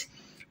 Type it.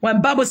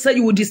 When Bible said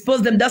you will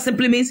dispose them, that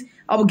simply means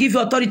I will give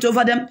you authority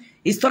over them.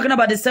 It's talking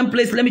about the same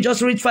place. Let me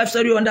just read 5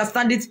 so you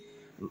understand it.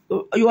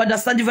 You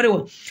understand it very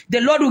well.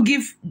 The Lord will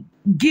give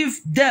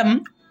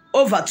them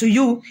over to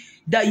you,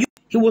 that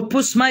He will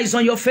put smiles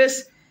on your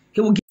face.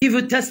 He will give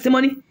you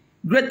testimony.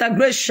 Greater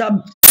grace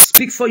shall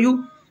speak for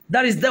you.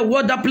 That is the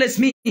word that placed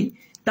me.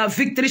 That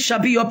victory shall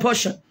be your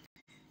portion.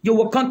 You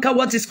will conquer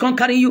what is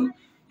conquering you.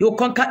 You will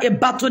conquer a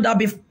battle that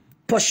will be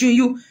pursuing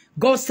you.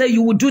 God said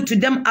you will do to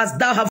them as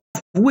thou have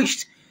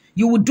wished.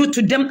 You will do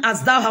to them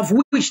as thou have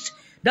wished.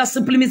 That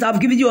simply means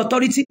I've given you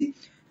authority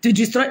to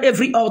destroy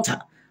every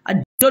altar.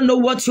 I don't know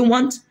what you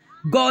want.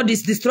 God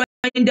is destroying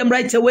them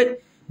right away.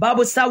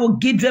 Bible says I will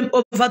give them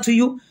over to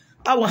you.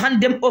 I will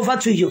hand them over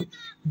to you.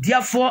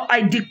 Therefore,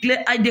 I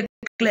declare.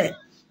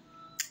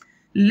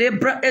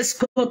 Lebra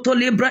escoto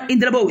lebra in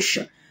the bush.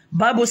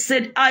 Bible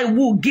said, I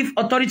will give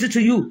authority to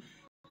you,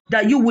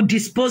 that you will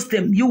dispose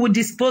them. You will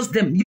dispose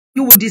them.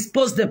 You will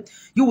dispose them.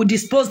 You will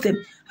dispose them.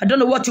 I don't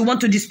know what you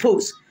want to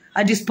dispose.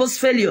 I dispose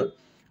failure.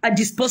 I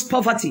dispose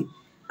poverty.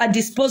 I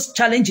dispose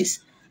challenges.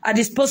 I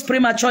dispose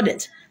premature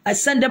death. I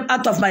send them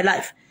out of my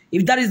life.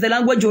 If that is the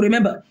language you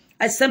remember,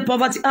 I send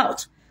poverty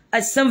out. I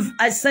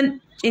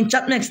send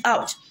enchantments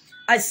out.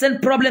 I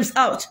send problems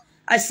out.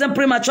 I send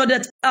premature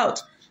death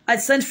out. I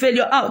send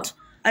failure out.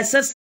 I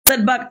send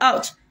setback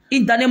out.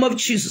 In the name of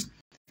Jesus.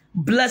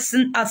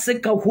 Blessing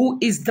Aseka, who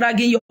is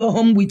dragging your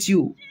home with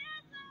you.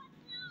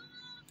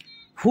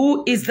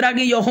 Who is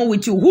dragging your home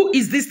with you? Who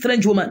is this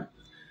strange woman?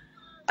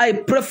 I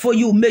pray for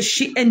you. May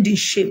she end in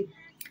shame.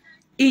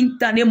 In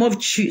the name of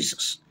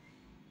Jesus.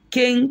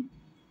 King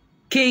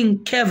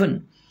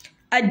Kevin,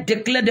 I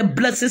declare the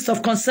blessings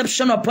of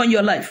conception upon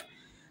your life,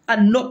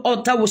 and no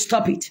altar will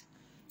stop it.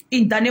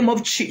 In the name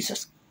of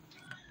Jesus.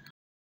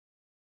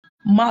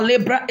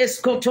 Malebra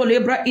escoto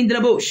lebra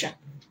indrebosha.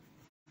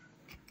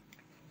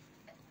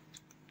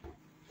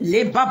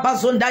 Le baba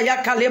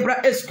zondaya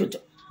calebra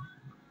escoto.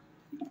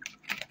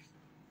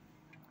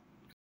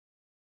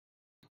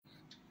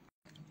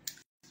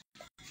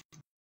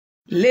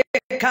 Le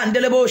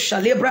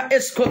candelebosha lebra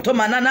escoto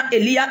manana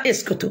elia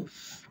escoto.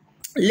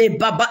 Le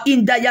baba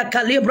indaya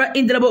calebra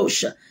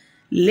indrebosha.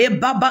 Le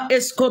baba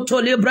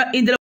escoto lebra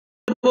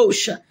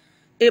indrebosha.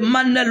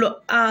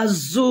 Emmanuel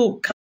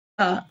Azuka.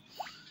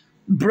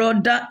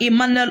 Brother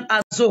Emmanuel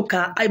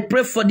Azoka, I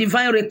pray for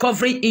divine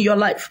recovery in your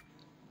life.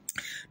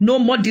 No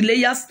more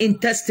delays in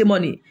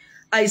testimony.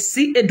 I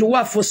see a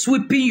dwarf for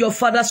sweeping your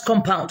father's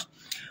compound.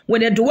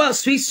 When a dwarf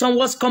sweeps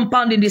someone's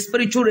compound in the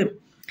spiritual realm,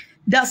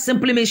 that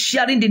simply means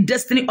sharing the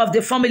destiny of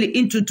the family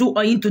into 2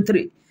 or into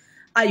 3.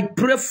 I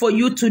pray for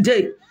you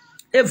today.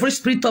 Every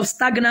spirit of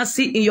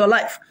stagnancy in your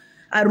life,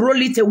 I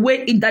roll it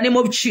away in the name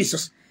of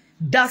Jesus.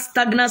 That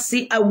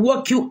stagnancy, I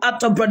walk you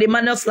out of Brother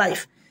Emmanuel's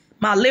life.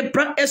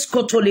 Malebra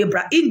escoto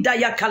lebra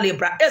indaya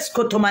calebra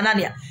escoto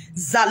manania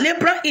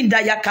zalebra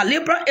indaya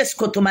calebra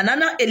escoto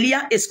manana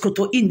elia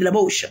escoto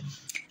indlebosha.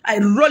 I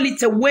roll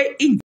it away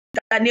in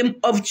the name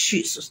of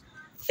Jesus.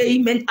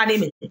 Amen and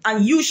amen.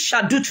 And you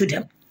shall do to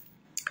them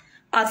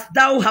as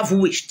thou have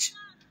wished,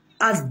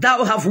 as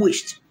thou have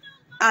wished,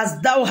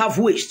 as thou have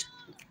wished,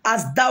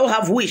 as thou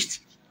have wished.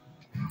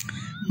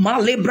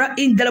 Malebra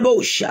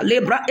indlebosha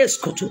lebra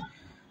escoto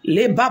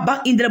le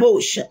baba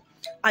indlebosha.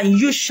 And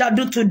you shall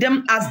do to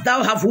them as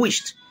thou have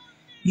wished.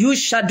 You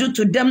shall do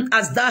to them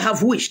as thou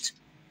have wished.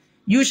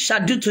 You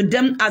shall do to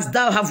them as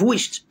thou have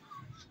wished.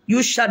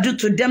 You shall do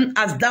to them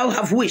as thou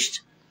have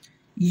wished.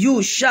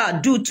 You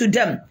shall do to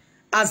them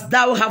as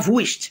thou have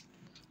wished.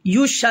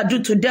 You shall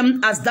do to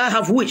them as thou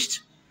have wished.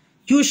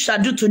 You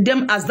shall do to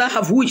them as thou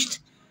have wished.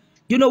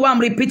 You know why I'm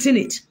repeating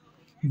it?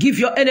 Give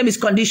your enemies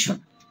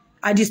condition.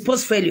 I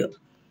dispose failure.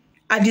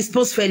 I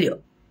dispose failure.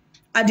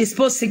 I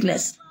dispose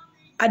sickness.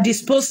 I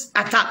dispose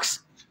attacks.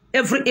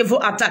 Every evil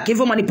attack,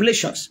 evil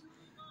manipulations,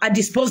 I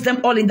dispose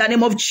them all in the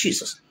name of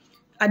Jesus.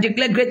 I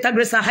declare greater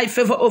grace and high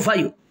favor over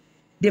you.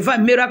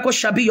 Divine miracle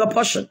shall be your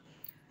portion.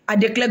 I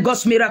declare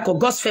God's miracle,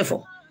 God's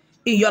favor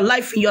in your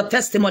life, in your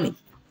testimony.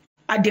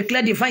 I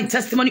declare divine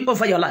testimony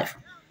over your life.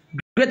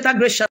 Greater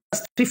grace shall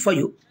speak for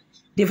you.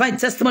 Divine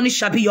testimony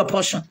shall be your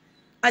portion.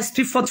 I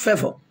speak forth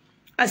favor.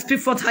 I speak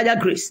forth higher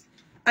grace.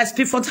 I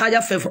speak forth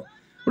higher favor.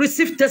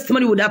 Receive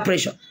testimony without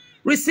pressure.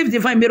 Receive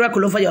divine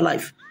miracle over your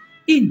life.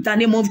 In the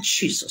name of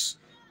Jesus.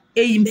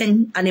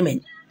 Amen and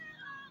amen.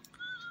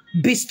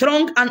 Be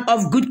strong and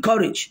of good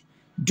courage.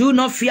 Do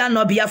not fear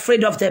nor be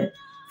afraid of them.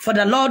 For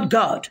the Lord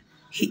God,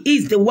 He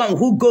is the one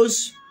who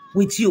goes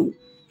with you.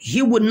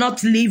 He will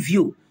not leave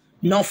you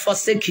nor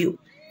forsake you.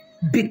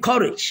 Be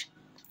courage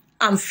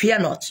and fear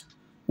not.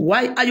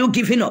 Why are you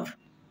giving up?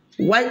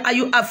 Why are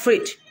you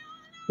afraid?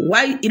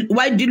 Why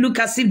do you look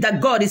as if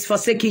that God is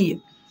forsaking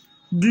you?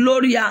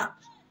 Gloria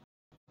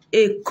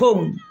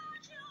Ekon.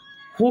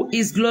 Who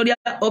is Gloria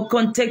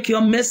Okon? Take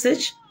your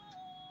message.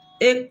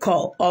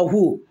 Eko or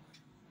who?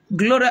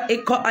 Gloria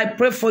Eko, I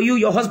pray for you.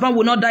 Your husband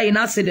will not die in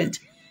accident.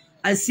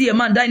 I see a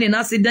man dying in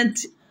accident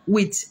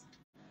with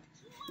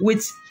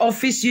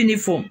office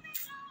uniform.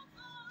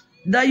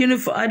 That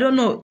uniform, I don't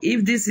know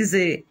if this is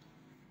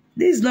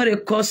not a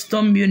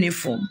custom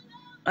uniform.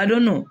 I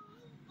don't know.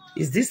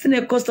 Is this in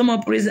a custom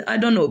or prison? I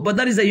don't know. But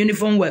that is a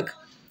uniform work.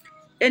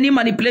 Any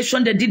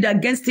manipulation they did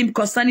against him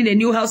concerning a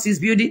new house he's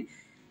building,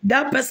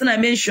 that person I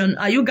mentioned,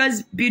 are you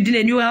guys building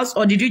a new house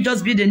or did you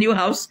just build a new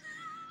house?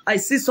 I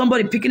see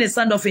somebody picking a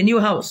sand of a new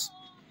house.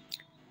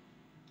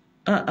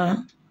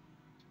 I'm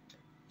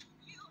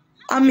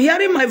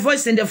hearing my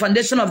voice in the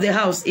foundation of the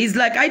house. It's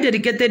like I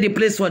dedicated the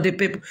place for the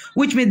people,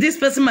 which means this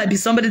person might be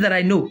somebody that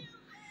I know.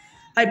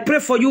 I pray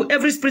for you,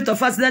 every spirit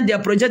of accident they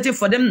are projecting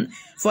for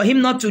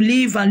him not to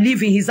live and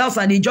live in his house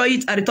and enjoy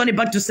it and return it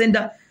back to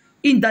sender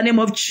in the name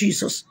of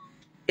Jesus.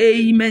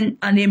 Amen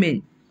and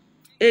amen.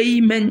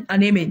 Amen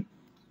and amen.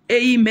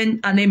 Amen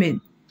and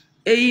amen.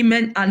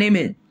 Amen and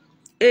amen.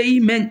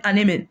 Amen and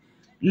amen.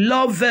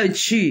 Love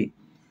virtue.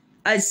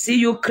 I see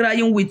you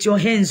crying with your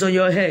hands on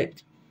your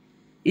head.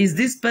 Is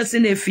this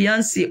person a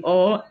fiancé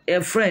or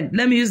a friend?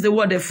 Let me use the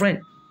word a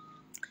friend.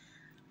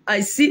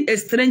 I see a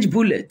strange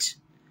bullet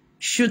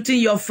shooting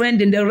your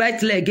friend in the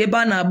right leg. It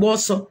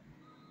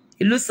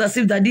looks as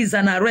if that is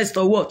an arrest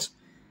or what?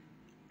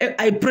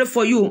 I pray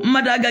for you.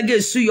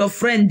 Madagage sue your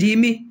friend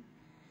Dimi.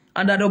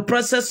 Under the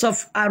process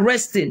of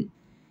arresting,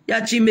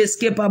 Yachi may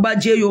escape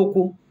Abaje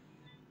Yoko.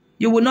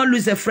 You will not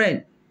lose a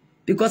friend.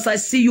 Because I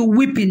see you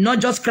weeping, not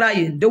just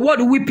crying. The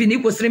word weeping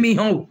equals streaming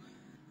home.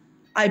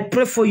 I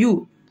pray for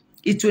you.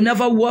 It will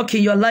never work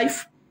in your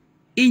life.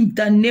 In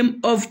the name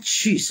of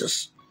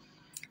Jesus.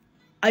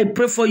 I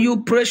pray for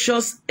you,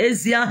 precious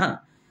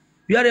Eziaha.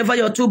 Wherever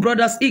your two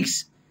brothers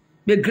is,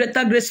 may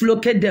greater grace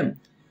locate them.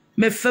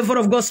 May favor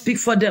of God speak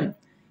for them.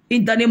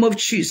 In the name of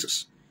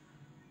Jesus.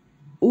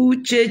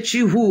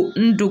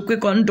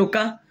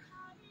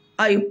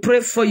 I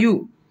pray for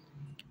you.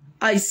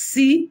 I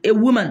see a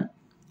woman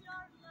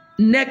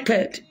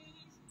naked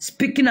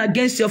speaking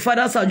against your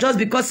father's house just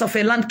because of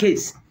a land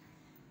case.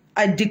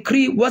 I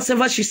decree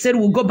whatever she said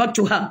will go back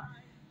to her.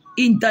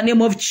 In the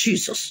name of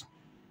Jesus.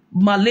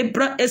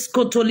 Malebra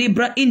escoto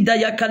libra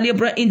indaya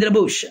calibra in the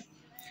bush.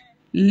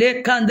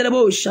 Le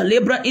candrebosha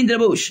libra in the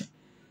bush.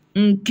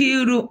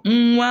 Nkiru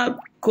nwa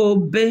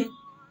kobe.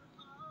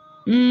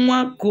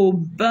 Nwa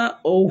koba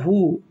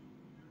ohu.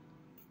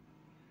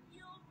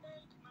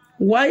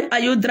 Why are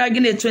you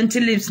dragging a 20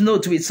 leaves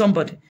note with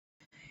somebody?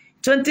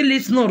 20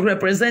 leaves note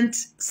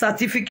represents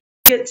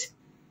certificate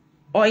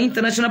or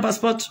international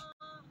passport,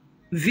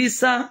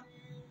 visa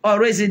or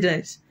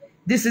residence.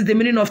 This is the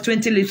meaning of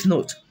 20 leaves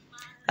note.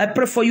 I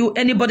pray for you,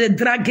 anybody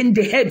dragging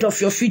the head of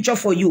your future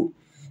for you,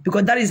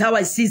 because that is how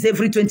I seize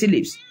every 20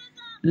 leaves.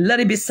 Let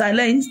it be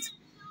silenced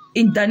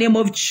in the name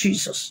of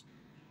Jesus.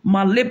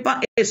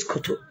 Malepa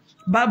escoto.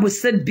 Bible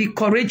said, be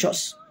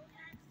courageous.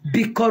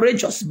 Be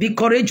courageous. Be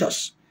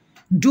courageous.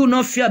 Do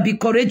not fear. Be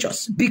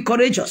courageous. Be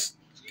courageous.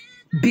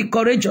 Be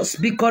courageous.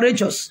 Be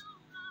courageous.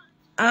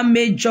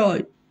 Ame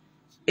joy.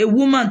 A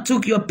woman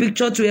took your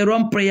picture to a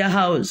wrong prayer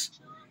house.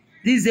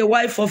 This is the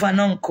wife of an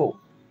uncle.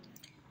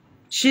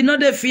 She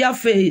not a fear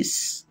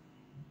face.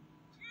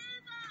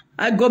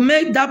 I go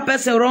make that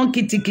person wrong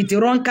kitty kitty,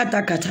 wrong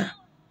kata kata.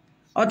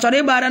 Or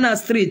Barana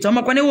street. Or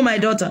my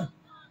daughter.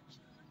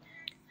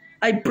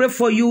 I pray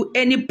for you.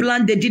 Any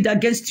plan they did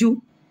against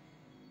you,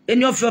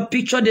 any of your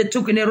picture they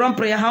took in the wrong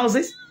prayer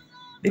houses,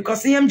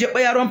 because him je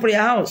wrong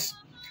prayer house.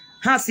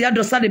 Has ya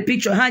dosa the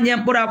picture.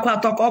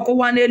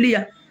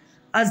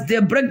 As they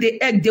break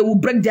the egg, they will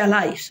break their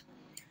lives.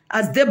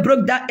 As they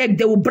broke that egg,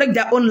 they will break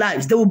their own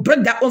lives. They will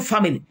break their own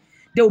family.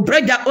 They will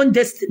break their own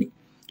destiny.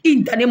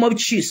 In the name of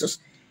Jesus.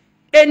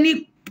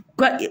 Any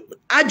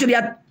actually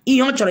in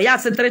your church, you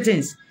say 3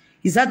 things.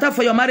 Is that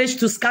for your marriage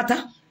to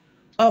scatter,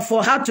 or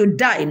for her to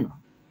die,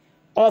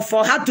 or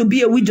for her to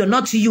be a widow,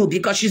 not you,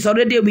 because she's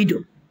already a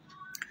widow.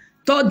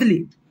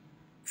 Thirdly,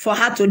 for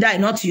her to die,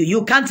 not you.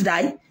 You can't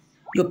die.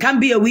 You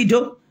can't be a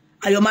widow,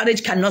 and your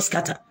marriage cannot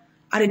scatter.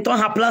 I return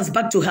her plans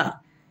back to her.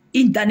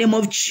 In the name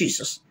of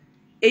Jesus.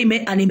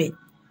 Amen and amen.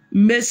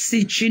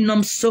 Mercy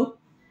chinomso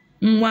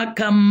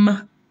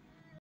mwakam.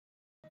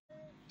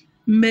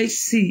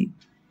 Mercy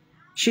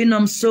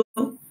chinomso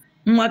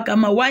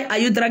mwakama. Why are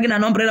you dragging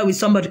an umbrella with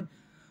somebody?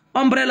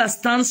 Umbrella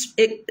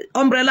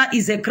umbrella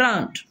is a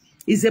crown.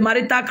 Is a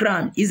marital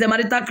crown. Is a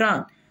marital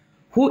crown.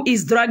 Who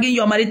is dragging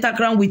your marital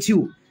crown with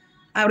you?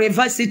 I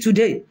reverse it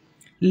today.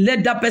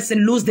 Let that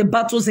person lose the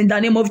battles in the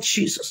name of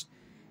Jesus.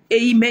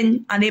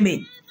 Amen and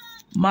amen.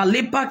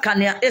 Malepa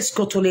kania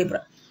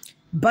escotolebra.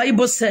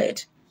 Bible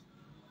said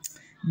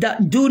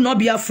that do not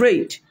be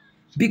afraid.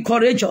 Be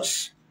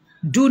courageous.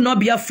 Do not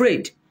be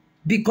afraid.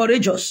 Be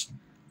courageous.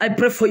 I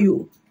pray for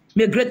you.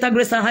 May greater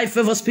grace and high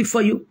favor speak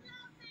for you.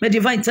 May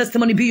divine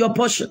testimony be your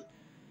portion.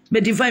 May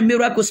divine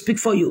miracle speak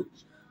for you.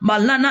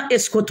 Malana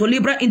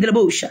escotolibra in the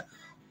bush.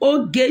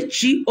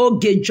 Ogechi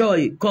oge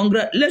joy.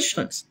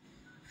 Congratulations.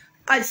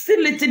 I see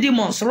little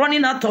demons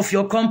running out of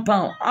your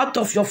compound, out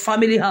of your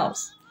family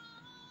house.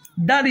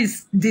 That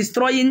is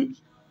destroying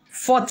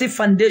 40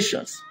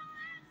 foundations.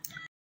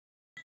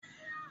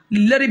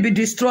 Let it be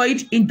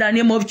destroyed in the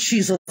name of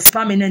Jesus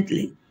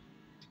permanently.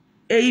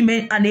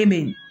 Amen and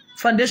amen.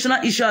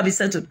 Foundational issue will be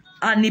settled.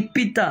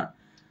 Anipita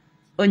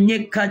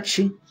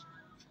Onyekachi.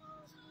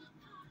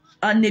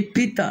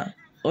 Anipita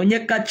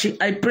Onyekachi.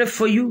 I pray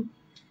for you.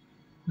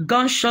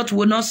 Gunshot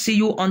will not see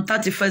you on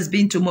 31st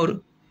being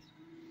tomorrow.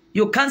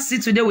 You can't see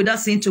today without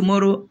seeing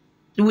tomorrow.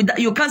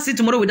 You can't see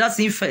tomorrow without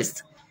seeing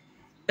first.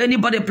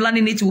 Anybody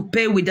planning it will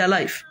pay with their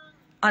life.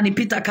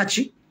 Anipita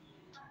Kachi.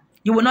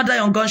 You will not die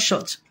on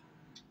gunshot.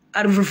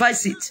 I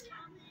revise it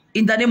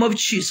in the name of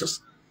Jesus.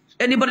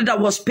 Anybody that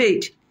was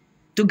paid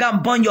to go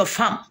and burn your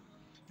farm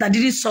that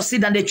didn't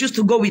succeed and they choose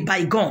to go with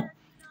by gun,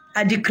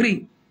 I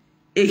decree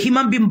a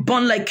human being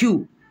born like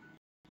you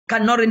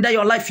cannot render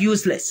your life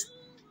useless.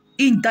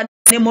 In the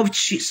name of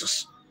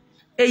Jesus.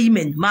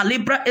 Amen.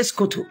 Malibra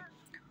escoto.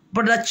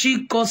 Brother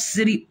Chico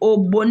Siri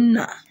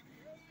Obona.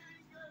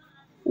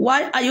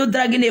 Why are you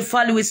dragging a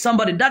family with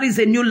somebody? That is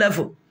a new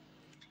level.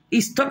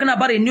 He's talking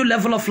about a new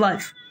level of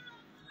life.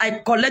 I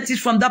collect it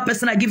from that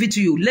person. I give it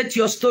to you. Let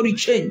your story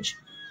change.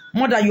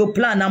 More than you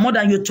plan and more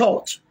than you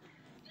thought.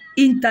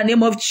 In the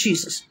name of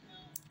Jesus.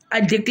 I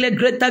declare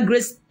greater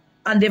grace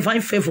and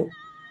divine favor.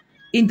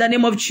 In the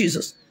name of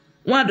Jesus.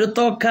 One to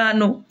talk,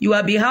 you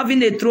will be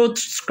having a throat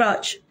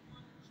scratch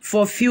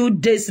for a few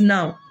days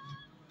now.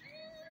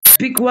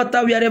 Pick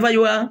water wherever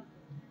you are.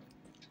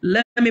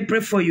 Let me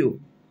pray for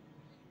you.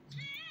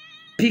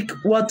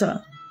 Pick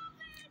water.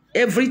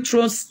 Every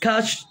throat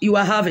scratch you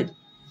are having.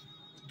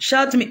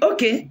 Chat me.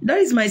 Okay, that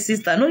is my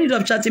sister. No need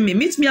of chatting me.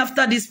 Meet me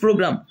after this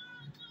program.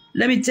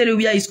 Let me tell you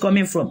where it's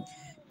coming from.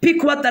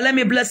 Pick water. Let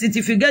me bless it.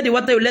 If you get the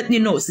water, you let me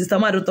know. Sister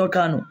Maruto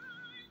Kano.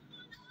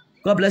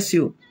 God bless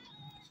you.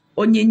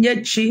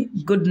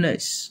 Onyinyechi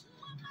Goodness.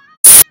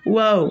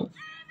 Wow.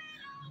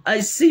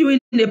 I see you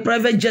in a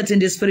private jet in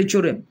the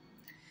spiritual realm.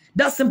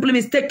 That simply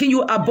means taking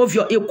you above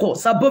your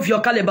equals, above your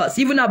calibers,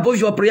 even above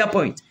your prayer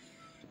point.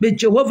 May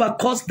Jehovah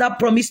cause that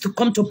promise to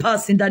come to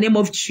pass in the name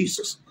of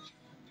Jesus.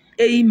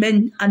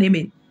 Amen and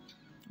amen.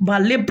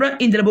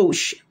 Balebra in the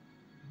bush.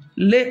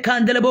 Le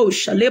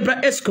candelabosha.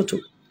 Lebra escoto.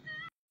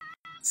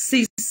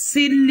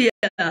 Cecilia.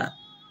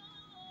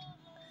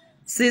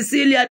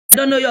 Cecilia. I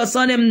don't know your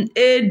surname.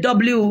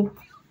 A-W-H-E-N.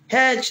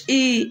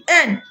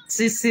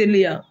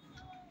 Cecilia.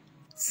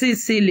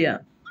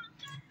 Cecilia.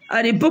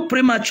 And the book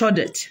premature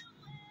death.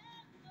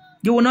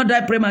 You will not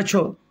die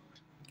premature.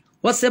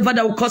 Whatsoever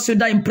that will cause you to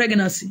die in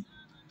pregnancy,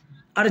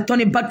 I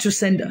return it back to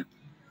sender.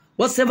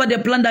 Whatsoever they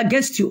planned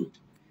against you,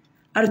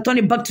 I return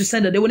it back to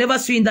sender. They will never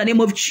see you in the name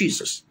of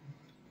Jesus.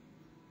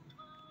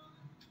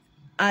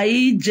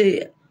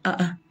 Ijaye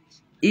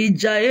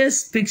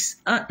speaks.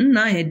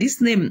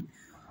 This name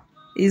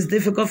is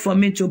difficult for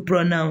me to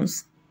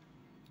pronounce.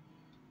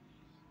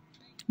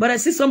 But I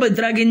see somebody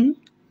dragging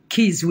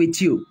keys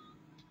with you.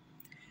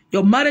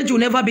 Your marriage will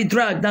never be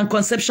dragged, and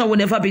conception will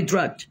never be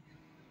dragged.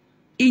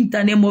 In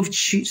the name of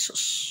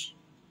Jesus.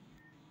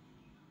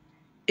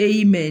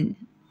 Amen.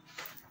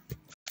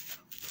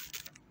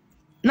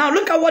 Now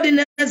look at what the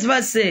next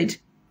verse said.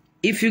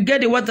 If you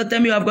get the water, tell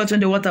me you have gotten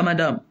the water,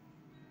 madam.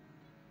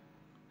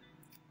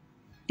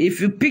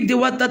 If you pick the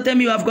water, tell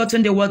me you have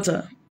gotten the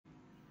water.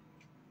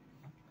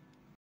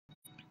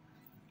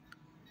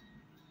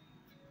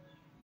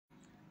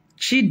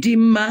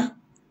 Chidima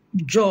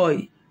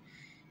Joy.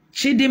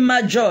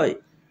 Chidima Joy.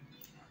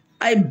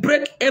 I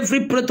break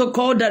every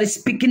protocol that is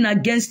speaking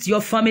against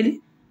your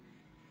family.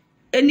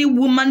 Any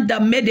woman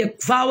that made a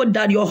vow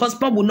that your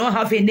husband will not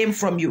have a name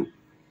from you,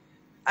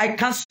 I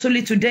cancel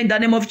it today in the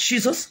name of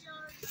Jesus.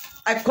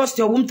 I cause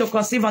your womb to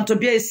conceive and to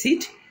bear a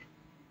seed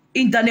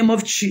in the name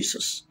of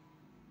Jesus.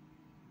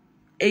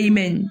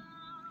 Amen.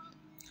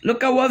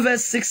 Look at what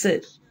verse 6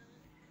 said.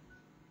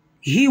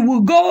 He is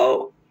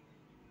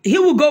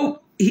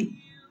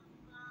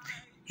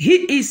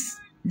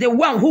the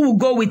one who will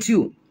go with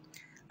you,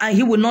 and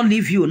he will not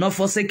leave you, not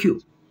forsake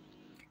you.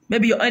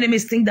 Maybe your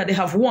enemies think that they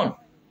have won.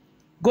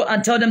 Go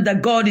and tell them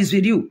that God is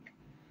with you,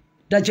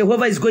 that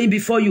Jehovah is going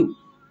before you,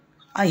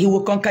 and he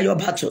will conquer your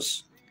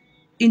battles.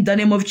 In the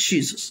name of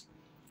Jesus.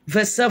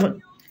 Verse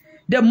 7.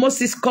 Then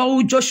Moses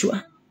called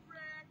Joshua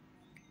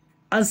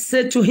and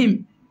said to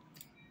him,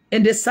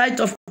 in the sight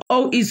of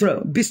all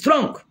Israel, be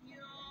strong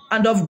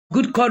and of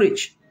good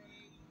courage.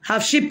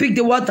 Have she picked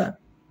the water?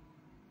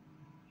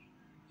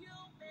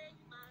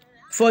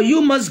 For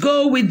you must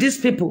go with these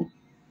people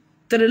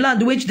to the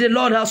land which the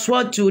Lord has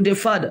sworn to the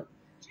father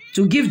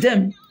to give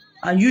them,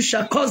 and you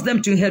shall cause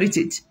them to inherit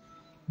it.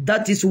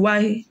 That is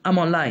why I'm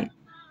online.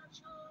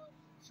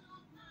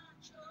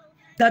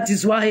 That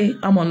is why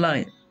I'm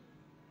online.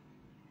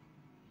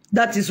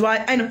 That is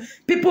why I know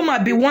people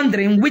might be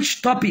wondering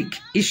which topic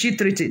is she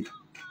treating.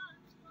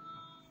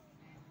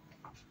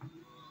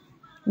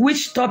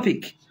 Which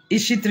topic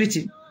is she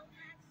treating?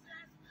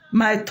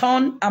 My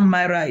turn and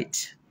my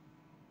right.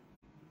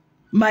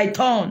 My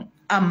turn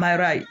and my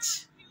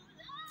right.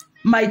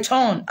 My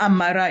turn and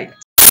my right.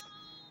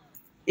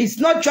 It's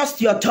not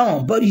just your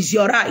turn, but it's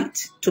your right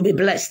to be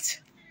blessed.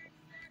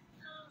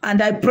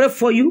 And I pray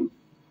for you.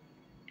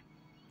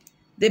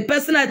 The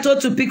person I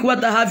told to pick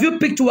water, have you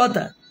picked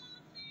water?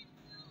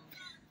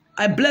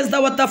 I bless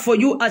that water for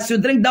you. As you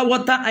drink that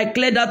water, I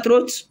clear that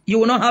throat. You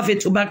will not have a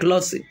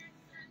tuberculosis.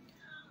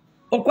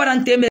 I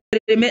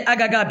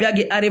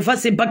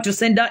reverse it back to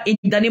sender in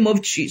the name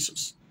of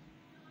Jesus.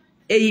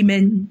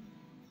 Amen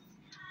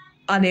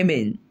and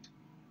amen.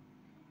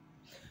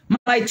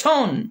 My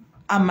turn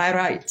and my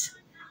right.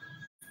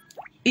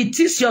 It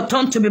is your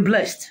turn to be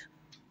blessed.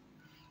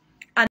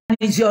 And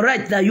it's your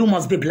right that you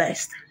must be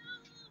blessed.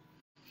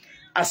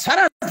 As far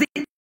as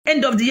the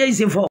end of the year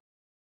is involved,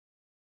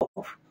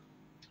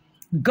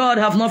 God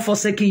have not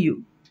forsaken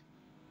you.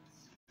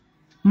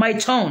 My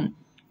turn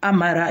and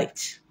my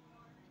right.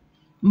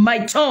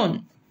 My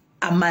turn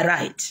and my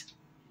right.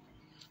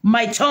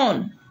 My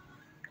turn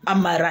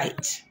and my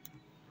right.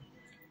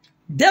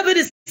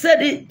 David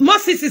said,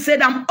 Moses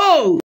said, I'm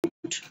old.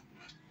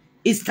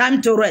 It's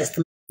time to rest.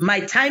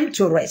 My time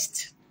to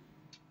rest.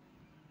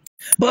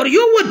 But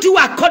you will do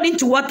according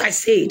to what I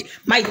said.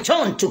 My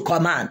turn to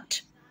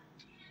command.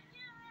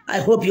 I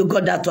hope you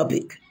got that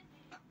topic.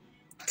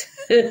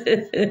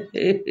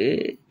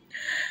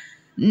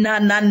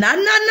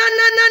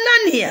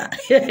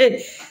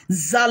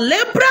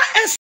 Zalebra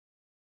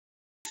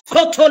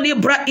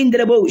escotolibra in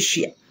the bush.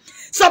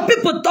 Some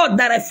people thought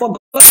that I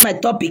forgot my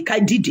topic. I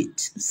did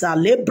it.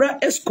 Zalebra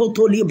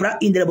escotolibra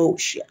in the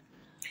bush.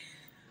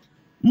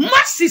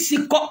 Moses,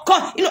 I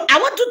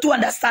want you to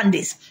understand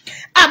this.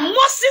 And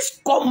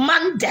Moses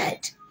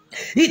commanded.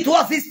 It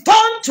was his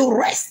turn to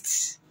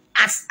rest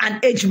as an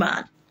aged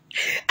man.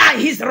 And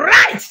his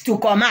right to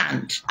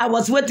command. I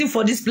was waiting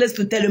for this place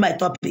to tell you my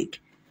topic.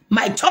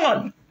 My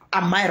turn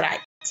and my right.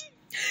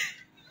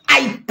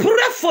 I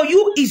pray for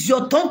you. Is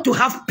your turn to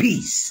have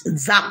peace.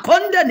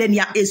 Zakonda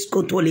nenia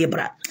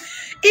eskotolebra.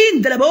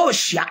 In the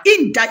Boshia,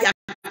 in Daya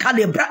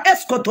Calibra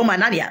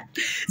escotomanania.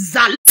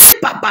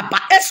 Zalepa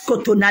papa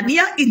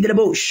escotonania in the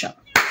Bosha.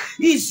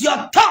 Is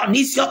your turn,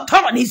 is your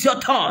turn, is your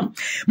turn.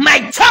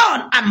 My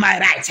turn and my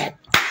right.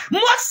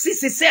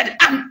 Moses said,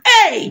 I'm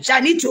aged,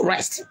 I need to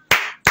rest.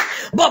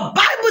 But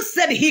Bible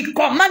said he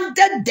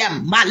commanded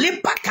them.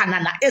 Malipa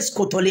kanana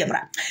eskoto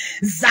lebra.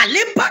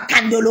 Zalepa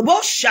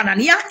kandolobo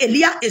shanania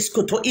elia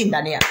eskoto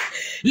indania.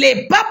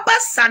 Le papa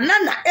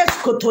sanana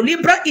eskoto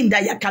libra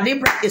indaya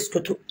kalibra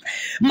eskoto.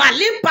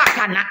 Malipa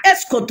kana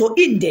eskoto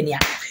indenia.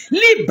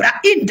 Libra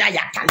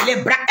indaya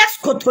kalibra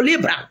eskoto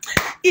libra.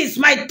 It's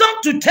my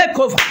turn to take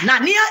over.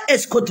 Nania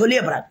eskoto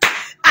libra.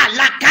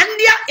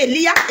 Alakandia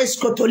elia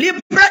eskoto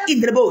libra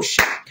in the bush.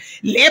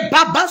 Le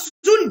baba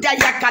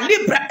sundaya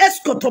kalibra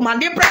eskoto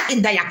malibra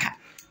indayaka.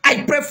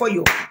 I pray for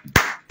you.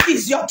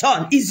 Is your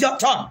turn. Is your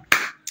turn.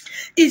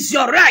 Is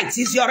your right.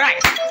 Is your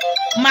right.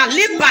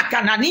 Maliba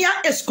kanania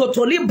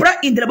eskoto libra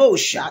in the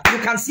bush. You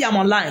can see I'm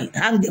online.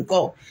 Hang the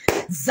call.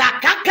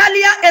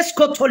 Zakakalia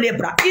eskoto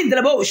libra in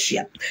the bush.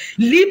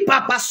 Li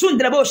papa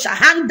sundrebosha.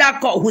 Hang that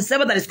call.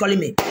 Whoever that is calling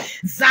me.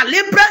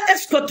 Zalibra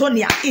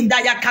eskotonia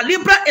indaya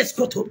kalibra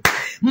eskoto.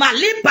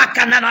 Malipa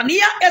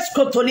kanania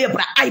eskoto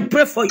libra. I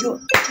pray for you.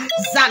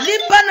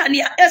 Zaliba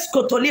nania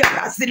eskoto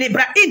libra.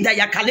 Zilibra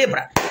indaya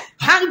kalibra.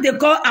 Hang the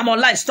call. I'm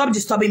online. Stop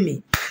disturbing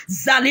me.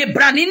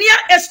 Zalibraninia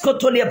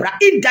escoto libra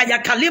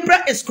indaya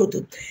calibra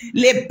escoto.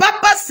 Le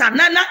papa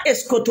sanana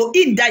escoto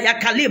indaya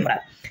calibra.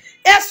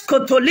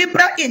 Escoto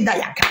libra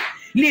indayaka.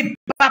 Li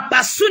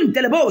papa sun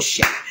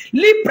delebosha.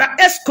 Libra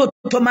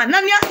escoto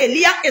manania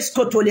elia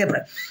escoto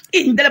libra.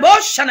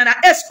 Indelebosha nana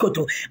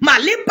escoto.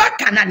 Malipa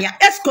canania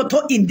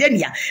escoto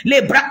indenia.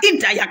 Lebra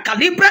indaya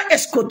calibra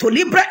escoto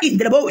libra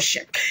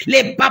indelebosha.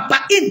 Le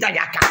papa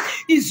indayaka.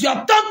 Is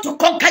your turn to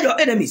conquer your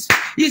enemies.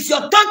 Is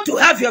your turn to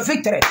have your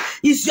victory.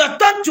 Is your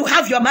turn to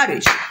have your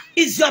marriage.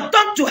 It's your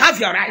turn to have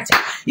your right.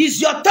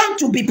 It's your turn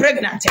to be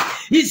pregnant.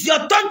 It's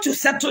your turn to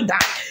settle down.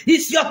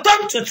 It's your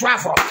turn to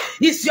travel.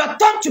 It's your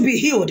turn to be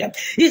healed.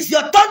 It's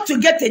your turn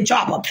to get a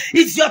job.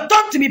 It's your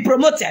turn to be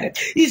promoted.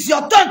 It's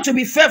your turn to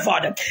be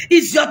favored.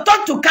 It's your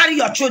turn to carry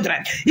your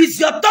children. It's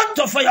your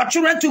turn for your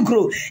children to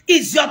grow.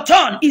 It's your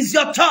turn. It's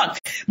your turn.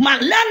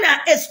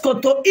 Malana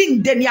escoto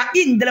indenia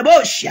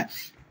indrebosia.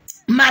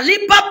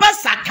 Malipapa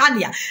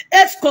sakania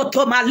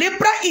escoto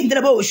malibra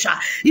indrebosha.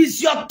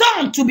 Is your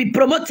turn to be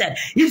promoted.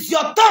 Is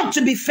your turn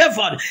to be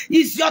favored.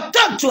 Is your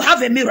turn to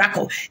have a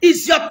miracle.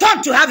 Is your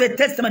turn to have a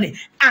testimony.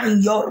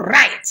 And you're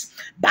right.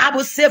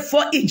 Bible says,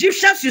 for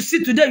Egyptians you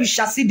see today, you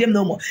shall see them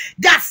no more.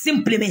 That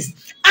simply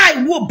means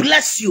I will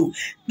bless you.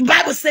 The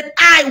Bible said,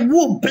 I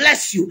will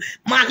bless you.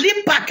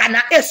 Malipa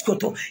kana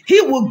escoto.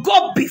 He will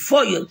go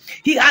before you.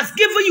 He has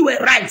given you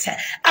a right.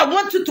 I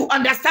want you to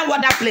understand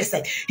what that place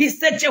said. He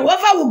said,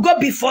 Jehovah will go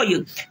before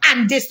you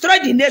and destroy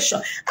the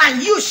nation,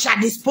 and you shall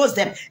dispose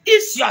them.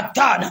 It's your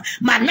turn.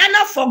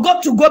 Manana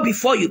forgot to go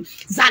before you.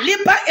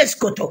 Zalipa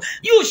escoto.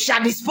 You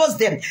shall dispose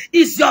them.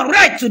 It's your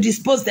right to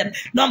dispose them.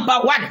 Number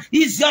one,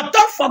 is your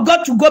turn for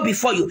God to go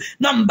before you.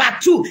 Number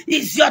two,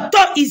 is your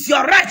turn, is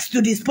your right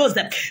to dispose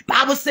them.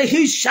 Bible says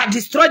he shall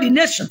destroy the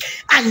nation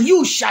and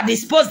you shall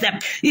dispose them.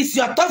 It's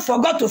your turn for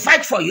God to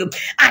fight for you,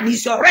 and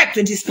it's your right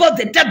to dispose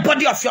the dead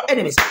body of your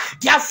enemies.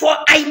 Therefore,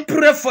 I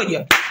pray for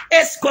you.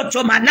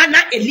 Escoto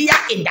manana elia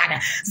indana.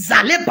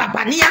 Zale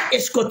babania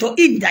escoto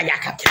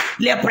indayaka.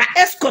 Lebra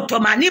escoto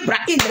manibra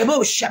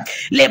indrebosha.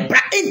 Lebra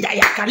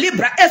indayaka.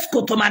 Libra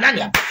escoto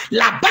manania.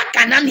 La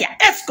bacanania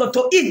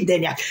escoto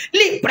indenia.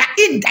 Libra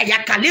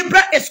indayaka.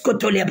 Libra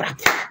escoto lebra.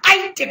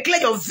 I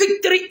declare your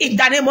victory in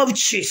the name of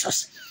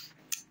Jesus.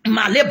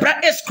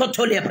 Malebra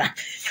escotolebra.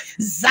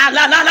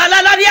 Zala la la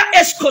la la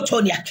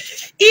escotonia.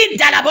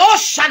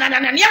 Idalabosha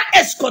nanania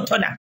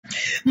escotona.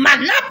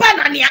 Manapa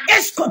nania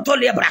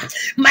escotolebra.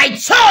 My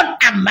turn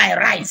and my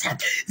right.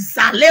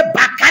 Zale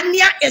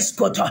bakania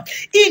escoto.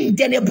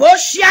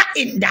 Indenebosia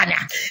indana.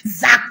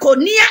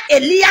 Zakonia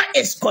elia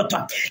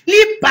escoto.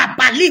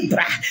 Lipapa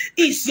libra.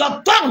 Is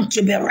your turn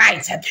to be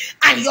right,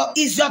 and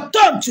is your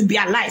turn to be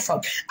alive,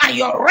 and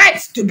your right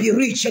to be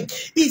rich.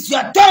 Is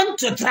your turn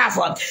to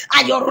travel,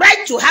 and your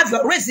right to have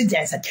your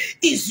residence.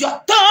 Is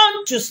your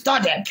turn to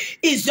study.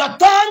 Is your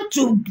turn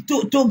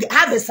to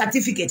have a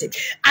certificate,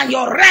 and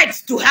your right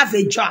to have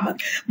a job.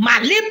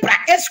 Malibra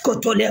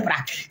escotolebra.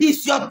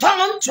 Is your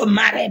turn to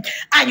marry,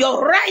 and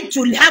your right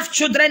to have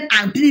children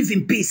and live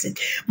in peace.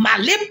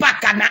 Malibra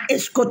kana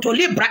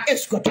escotolebra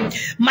escoto.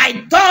 My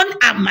turn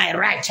and my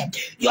right.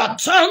 Your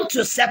turn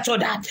to settle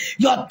that.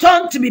 Your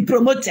turn to be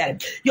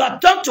promoted. Your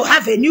turn to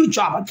have a new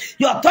job.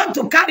 Your turn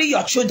to carry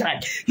your children.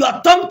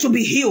 Your turn to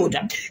be healed.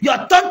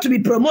 Your turn to be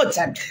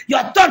promoted.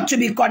 Your turn to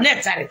be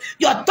connected.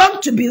 Your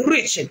turn to be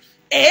rich.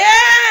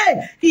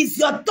 Hey, it's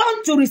your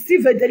turn to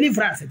receive a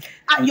deliverance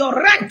and your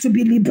right to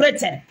be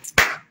liberated.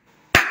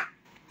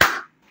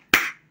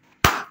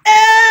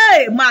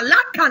 Hey,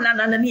 malaka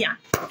nanania.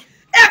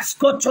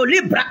 Escoto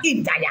libra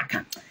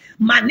indayaka.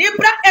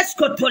 Manebra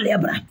escoto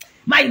libra.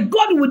 My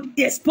God would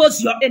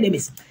expose your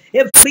enemies.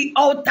 Every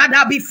altar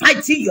that be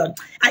fighting you,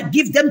 I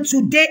give them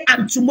today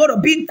and tomorrow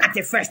being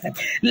 31st.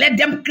 Let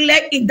them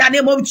clear in the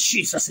name of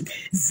Jesus.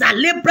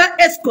 Zalebra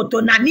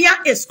escoto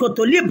nania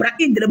escoto libra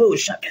in the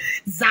bush.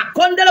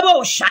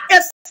 Zakondelabosha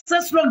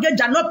excess luggage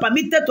are not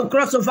permitted to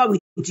cross over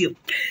with you.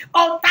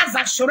 Altars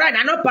at shrine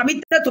are not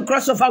permitted to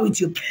cross over with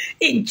you.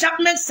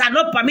 Enchantments are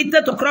not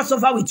permitted to cross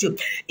over with you.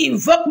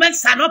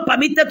 Invokements are not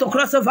permitted to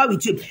cross over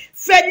with you.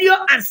 Failure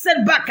and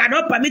setback are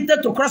not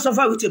permitted to cross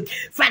over with you.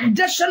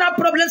 Foundational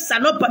problems are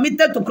not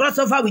permitted to cross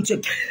over with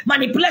you.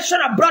 Manipulation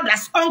of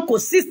brothers,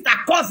 uncles, sister,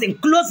 cousin,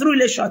 close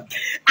relations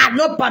are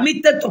not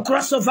permitted to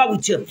cross over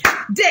with you.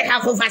 They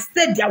have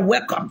overstayed their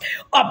welcome.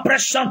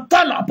 Oppression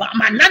turn up,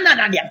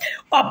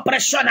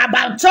 oppression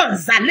about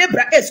tons,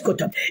 Zalebra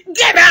escoto.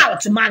 Get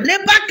out,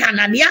 Maleba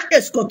Canania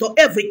escoto,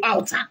 every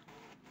altar.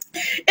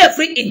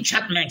 Every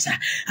enchantment,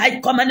 I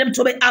command them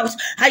to be out.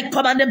 I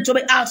command them to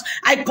be out.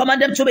 I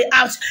command them to be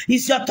out.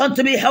 It's your turn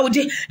to be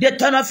healthy. The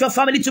turn of your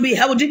family to be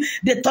healthy.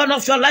 The turn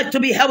of your life to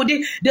be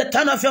healthy. The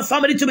turn of your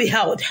family to be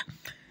held.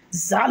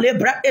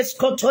 Zalebra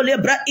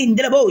escotolebra in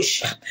the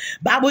bush.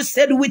 Bible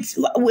said,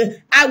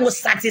 I will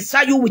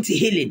satisfy you with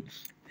healing.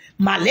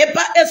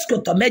 Maleba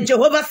escoto. May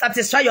Jehovah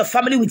satisfy your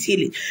family with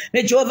healing.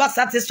 May Jehovah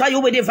satisfy you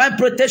with divine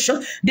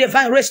protection,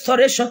 divine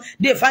restoration,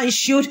 divine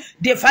shield,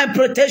 divine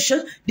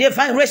protection,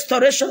 divine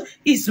restoration.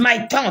 Is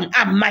my turn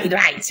and my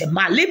right.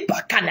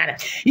 Malipa Canada.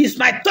 It's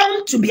my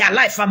turn to be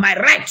alive and my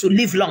right to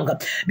live longer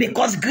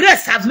because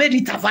grace has made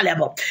it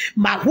available.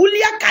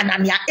 Mahulia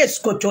Canania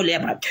escoto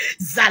lebra.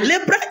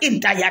 Zalebra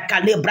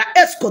intayaka lebra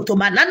escoto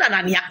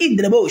mananania in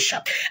the bush.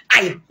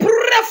 I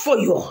pray for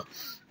you.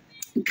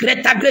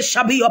 Greater grace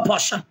shall be your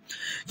portion.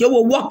 You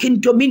will walk in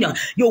dominion.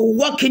 You will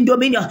walk in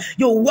dominion.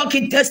 You will walk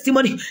in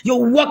testimony. You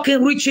will walk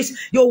in riches.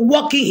 You will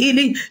walk in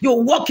healing. You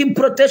will walk in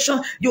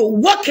protection. You will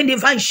walk in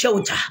divine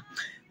shelter.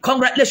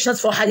 Congratulations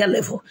for higher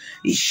level.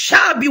 It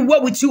shall be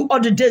well with you all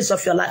the days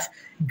of your life.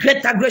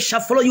 Greater grace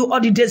shall follow you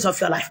all the days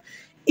of your life.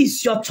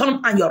 It's your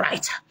turn and your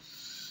right.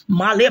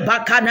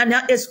 Maleba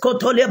kanana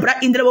escoto lebra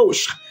in the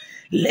bush.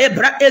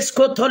 Lebra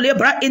escoto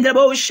lebra in the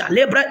bush,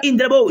 lebra in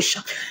the bush,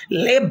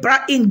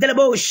 lebra in the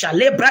bush,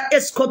 lebra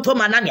escoto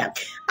manania.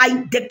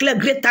 I declare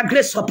greater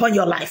grace upon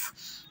your life.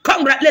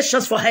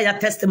 Congratulations for higher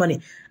testimony.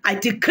 I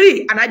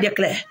decree and I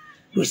declare,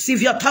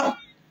 receive your tongue,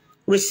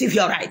 receive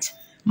your right.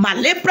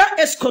 Malebra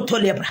escoto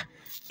lebra,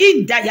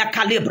 indaya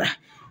calibra,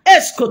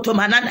 escoto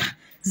manana,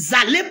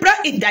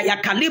 zalebra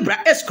indaya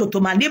calibra, escoto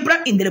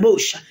manibra in the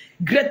bush.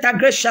 Greater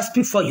grace shall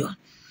speak for you.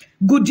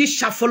 Goodies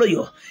shall follow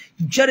you.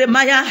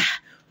 Jeremiah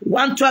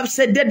 1:12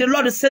 said that the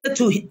Lord said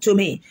to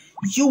me,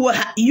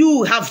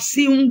 you have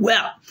seen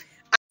well.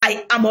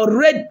 I am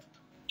already,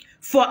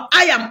 for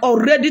I am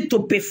ready to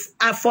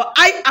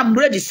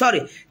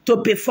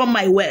perform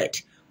my word.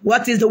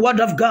 What is the word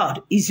of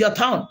God? Is your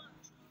tongue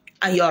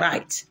and your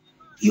right.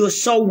 You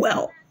saw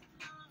well.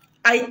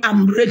 I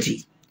am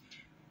ready.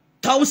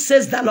 Thus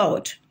says the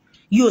Lord.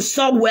 You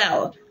saw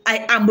well.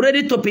 I am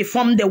ready to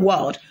perform the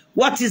word.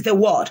 What is the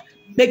word?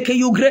 Making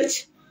you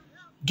great,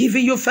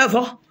 giving you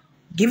favor,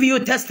 giving you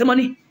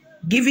testimony,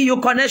 giving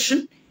you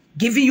connection,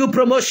 giving you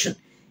promotion,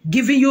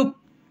 giving you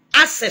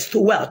access to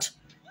wealth,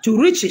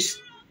 to riches,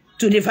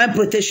 to divine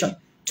protection,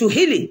 to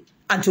healing,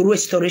 and to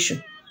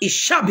restoration. It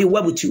shall be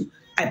well with you.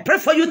 I pray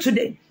for you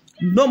today.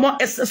 No more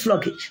excess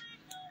luggage.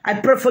 I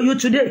pray for you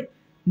today.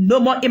 No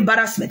more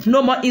embarrassment.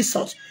 No more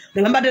insults.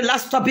 Remember the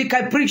last topic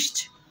I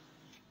preached.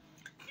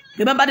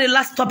 Remember the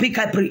last topic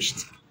I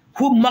preached.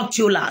 Who mocked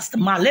you last?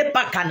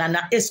 Malepa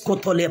kanana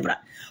escotolebra.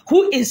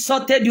 Who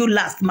insulted you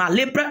last?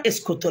 Malebra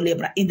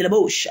escotolebra in the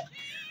bush.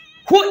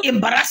 Who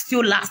embarrassed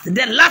you last?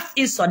 The last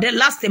insult, the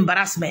last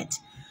embarrassment.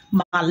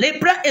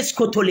 Malebra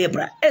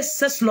escotolebra.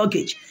 Excess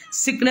luggage,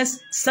 sickness,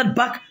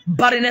 setback,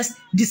 barrenness,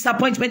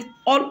 disappointment,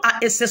 all are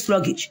excess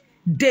luggage.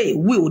 They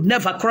will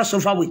never cross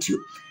over with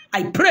you.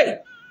 I pray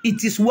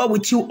it is well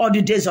with you all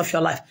the days of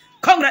your life.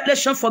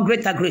 Congratulations for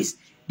greater grace,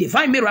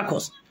 divine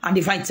miracles, and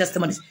divine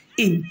testimonies.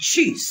 In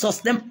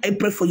Jesus' name, I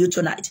pray for you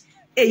tonight.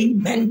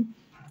 Amen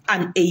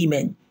and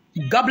amen.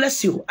 God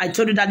bless you. I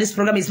told you that this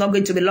program is not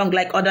going to be long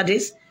like other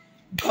days.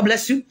 God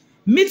bless you.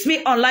 Meet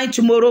me online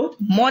tomorrow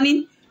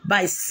morning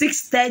by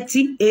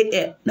 6:30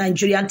 a.m.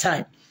 Nigerian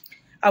time.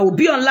 I will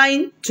be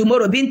online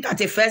tomorrow being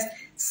 31st,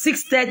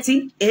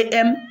 6:30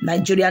 a.m.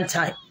 Nigerian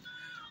time.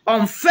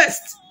 On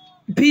 1st,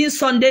 being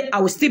Sunday, I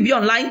will still be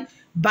online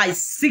by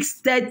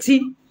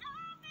 6:30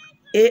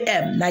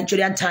 a.m.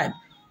 Nigerian time.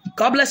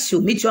 God bless you.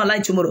 Meet you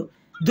online tomorrow.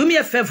 Do me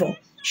a favor.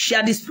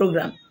 Share this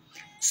program.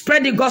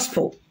 Spread the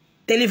gospel.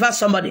 Deliver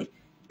somebody.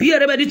 Be a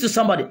remedy to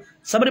somebody.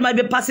 Somebody might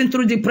be passing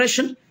through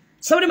depression.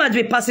 Somebody might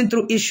be passing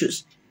through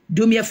issues.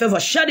 Do me a favor.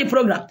 Share the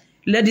program.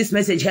 Let this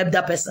message help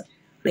that person.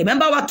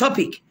 Remember our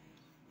topic.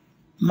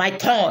 My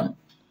turn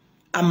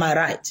and my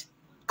right.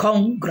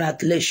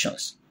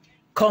 Congratulations.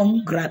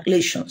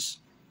 Congratulations.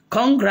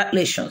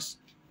 Congratulations.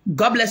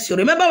 God bless you.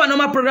 Remember our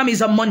normal program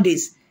is on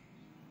Mondays.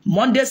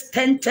 Mondays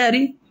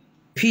 10:30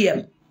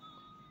 p.m.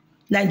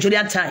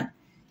 Nigerian time.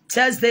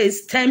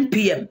 Thursdays 10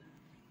 p.m.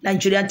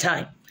 Nigerian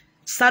time.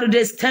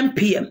 Saturdays 10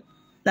 p.m.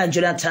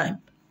 Nigerian time.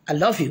 I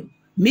love you.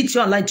 Meet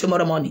you online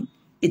tomorrow morning.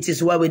 It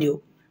is well with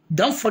you.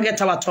 Don't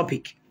forget our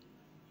topic.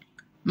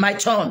 My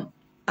turn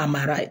and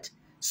my right.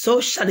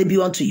 So shall it be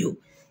unto you.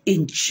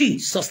 In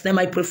Jesus' name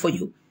I pray for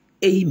you.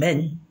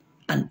 Amen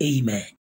and amen.